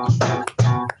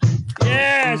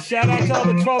 Yeah, shout out to all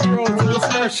the 12-year-olds who listen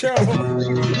to our show.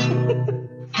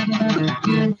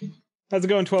 How's it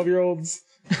going, 12-year-olds?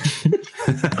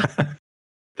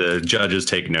 The judges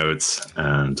take notes,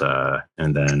 and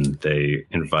then they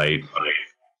invite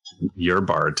your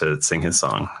bard to sing his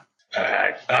song. All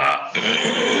right.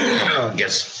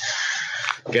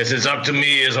 Guess it's up to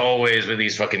me as always with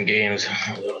these fucking games.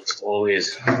 It's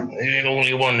always the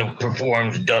only one who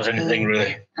performs, does anything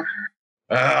really.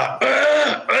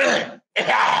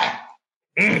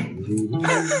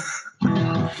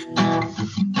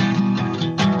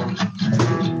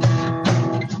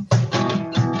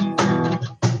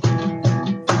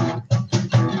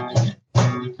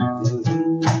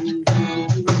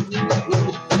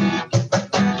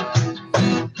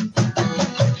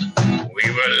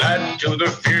 To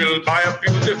the field by a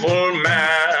beautiful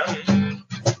man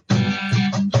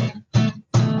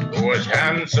who was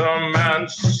handsome and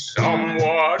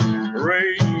somewhat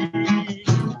brave.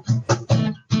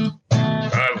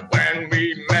 When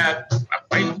we met, a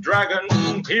white dragon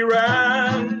he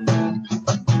ran.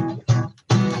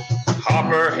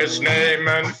 Hopper his name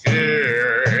and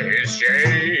fear his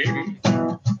shame.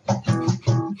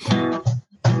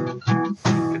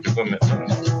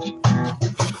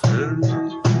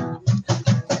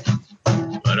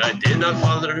 But I did not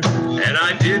falter, and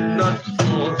I did not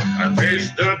fall. I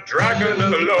faced the dragon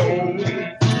alone.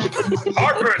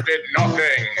 Harper did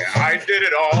nothing, I did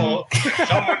it all.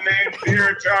 Someone named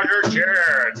Beer Jogger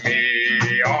cheered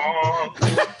me on.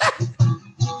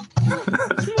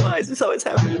 Why is this always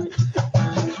happening?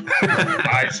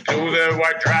 I slew the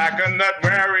white dragon that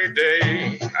very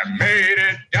day. I made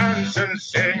it dance and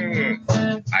sing.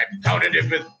 I pounded it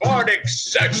with bardic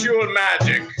sexual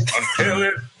magic until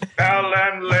it fell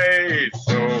and lay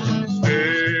so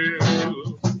still.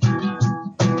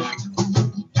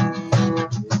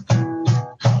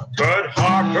 But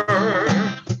Harper,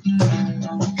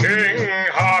 King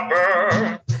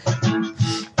Harper,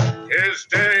 his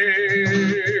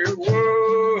day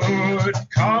would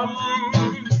come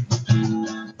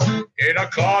in a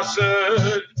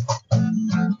closet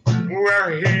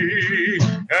where he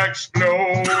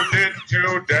exploded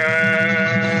to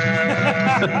death.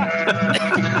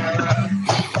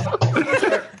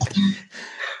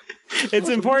 It's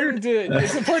important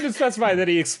to specify that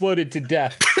he exploded to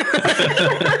death.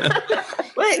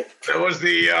 Wait, that was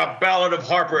the Ballad of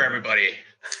Harper, everybody.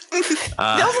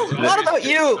 What about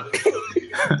you?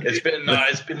 It's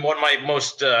been one of my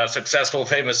most successful,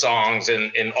 famous songs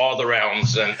in all the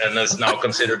realms, and that's now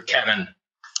considered canon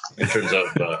in terms of.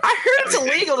 I heard it's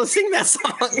illegal to sing that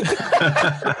song.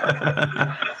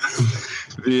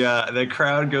 The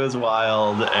crowd goes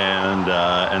wild, and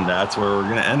that's where we're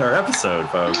going to end our episode,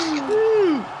 folks.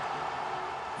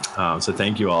 So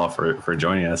thank you all for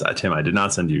joining us. Tim, I did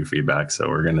not send you feedback, so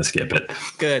we're going to skip it.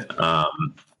 Good. So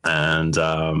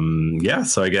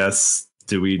I guess,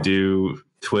 do we do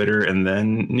Twitter and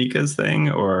then Nika's thing,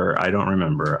 or I don't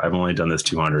remember. I've only done this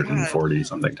 240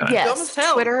 something times. Yes,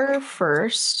 Twitter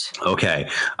first. Okay.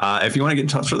 If you want to get in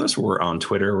touch with us, we're on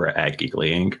Twitter. We're at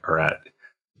Geekly Inc. or at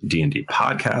D&D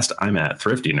Podcast. I'm at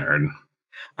Thrifty Nerd.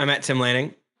 I'm at Tim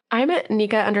Lanning. I'm at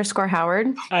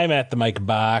Nika_Howard. I'm at the Mike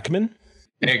Bachman.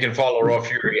 And you can follow Raw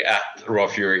Fury at Raw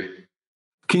Fury.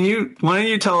 Why don't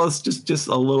you tell us just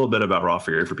a little bit about Raw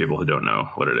Fury for people who don't know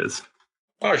what it is?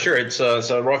 Oh, sure. It's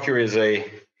so Raw Fury is a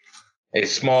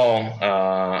small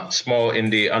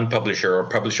indie unpublisher or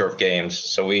publisher of games.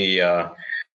 So we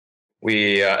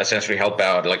essentially help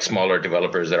out like smaller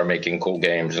developers that are making cool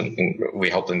games, and we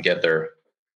help them get their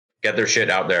shit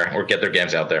out there or get their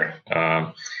games out there.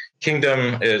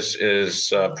 Kingdom is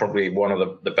probably one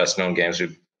of the best known games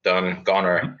we've done.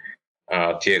 Goner,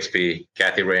 TXP,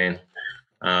 Kathy Rain.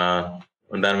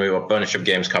 And then we have a bunch of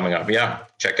games coming up. Yeah,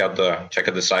 check out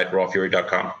the site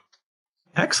rawfury.com.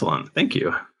 Excellent, thank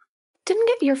you. Didn't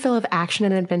get your fill of action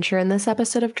and adventure in this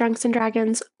episode of Drunks and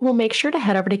Dragons? Well, make sure to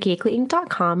head over to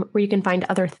geeklyinc.com where you can find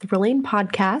other thrilling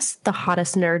podcasts, the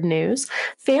hottest nerd news,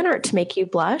 fan art to make you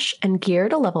blush, and gear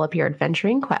to level up your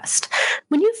adventuring quest.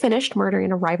 When you've finished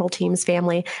murdering a rival team's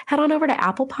family, head on over to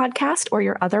Apple Podcast or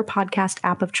your other podcast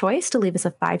app of choice to leave us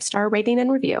a 5-star rating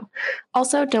and review.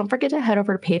 Also, don't forget to head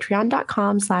over to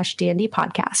patreon.com/D&D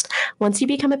podcast. Once you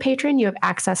become a patron, you have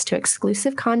access to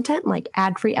exclusive content like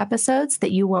ad-free episodes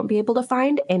that you won't be able to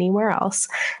find anywhere else.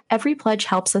 Every pledge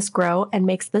helps us grow and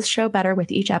makes this show better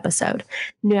with each episode.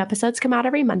 New episodes come out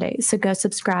every Monday, so go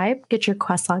subscribe, get your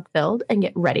quest log filled, and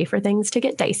get ready for things to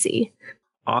get dicey.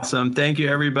 Awesome. Thank you,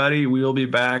 everybody. We will be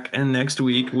back next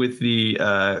week with the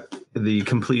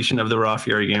completion of the Raw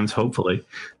Fury games, hopefully.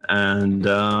 And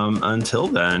until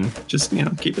then, just,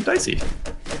 keep it dicey.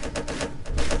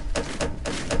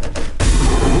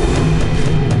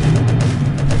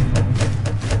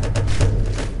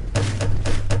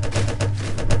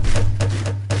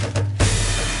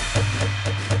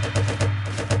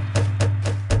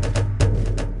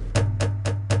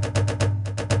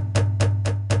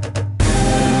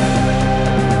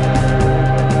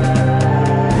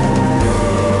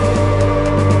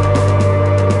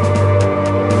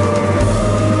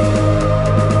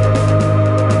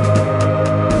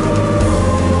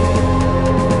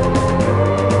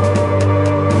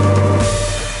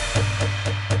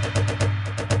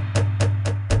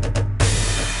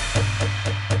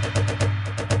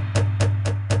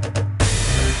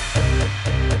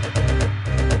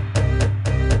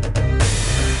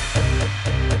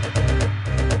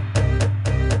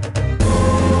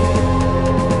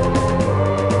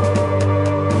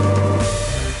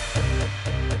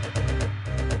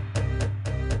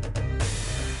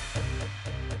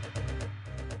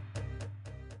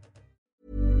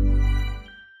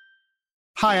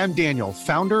 Hi, I'm Daniel,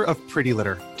 founder of Pretty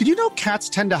Litter. Did you know cats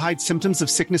tend to hide symptoms of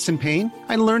sickness and pain?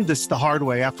 I learned this the hard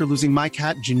way after losing my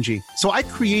cat, Gingy. So I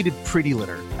created Pretty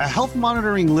Litter, a health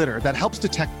monitoring litter that helps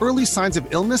detect early signs of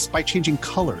illness by changing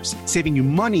colors, saving you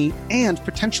money and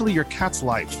potentially your cat's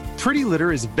life. Pretty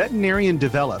Litter is veterinarian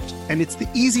developed, and it's the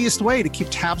easiest way to keep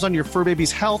tabs on your fur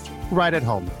baby's health right at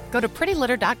home. Go to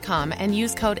prettylitter.com and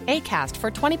use code ACAST for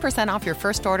 20% off your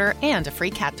first order and a free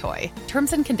cat toy.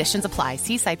 Terms and conditions apply.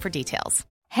 See site for details.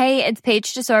 Hey, it's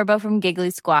Paige DeSorbo from Giggly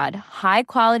Squad. High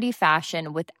quality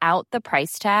fashion without the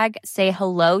price tag. Say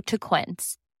hello to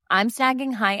Quince. I'm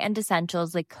snagging high-end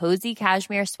essentials like cozy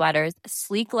cashmere sweaters,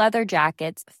 sleek leather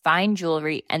jackets, fine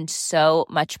jewelry, and so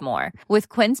much more. With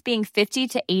Quince being 50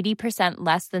 to 80%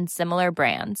 less than similar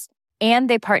brands. And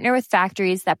they partner with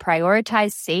factories that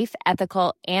prioritize safe,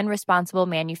 ethical, and responsible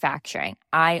manufacturing.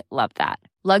 I love that.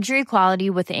 Luxury quality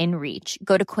within reach.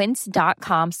 Go to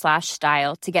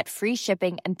quince.com/style to get free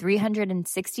shipping and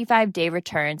 365-day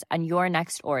returns on your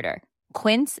next order.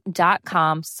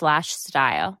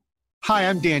 Quince.com/style. Hi,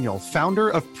 I'm Daniel, founder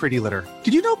of Pretty Litter.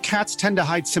 Did you know cats tend to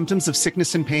hide symptoms of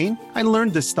sickness and pain? I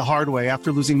learned this the hard way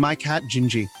after losing my cat,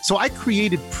 Gingy. So I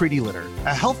created Pretty Litter,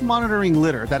 a health monitoring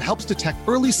litter that helps detect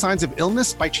early signs of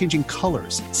illness by changing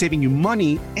colors, saving you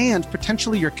money and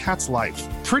potentially your cat's life.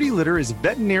 Pretty Litter is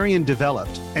veterinarian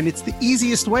developed, and it's the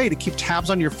easiest way to keep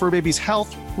tabs on your fur baby's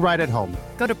health right at home.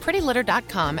 Go to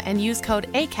prettylitter.com and use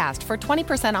code ACAST for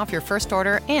 20% off your first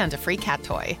order and a free cat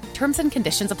toy. Terms and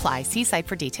conditions apply. See site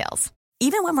for details.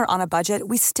 Even when we're on a budget,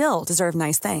 we still deserve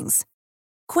nice things.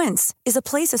 Quince is a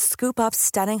place to scoop up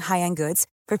stunning high-end goods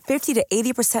for 50 to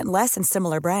 80% less than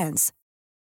similar brands.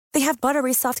 They have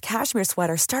buttery soft cashmere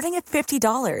sweaters starting at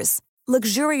 $50,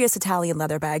 luxurious Italian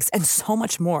leather bags, and so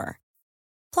much more.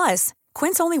 Plus,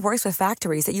 Quince only works with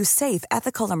factories that use safe,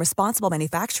 ethical, and responsible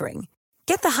manufacturing.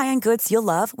 Get the high-end goods you'll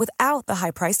love without the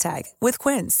high price tag with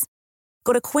Quince.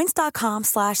 Go to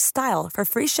quince.com/style for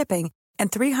free shipping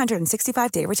and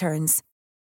 365-day returns.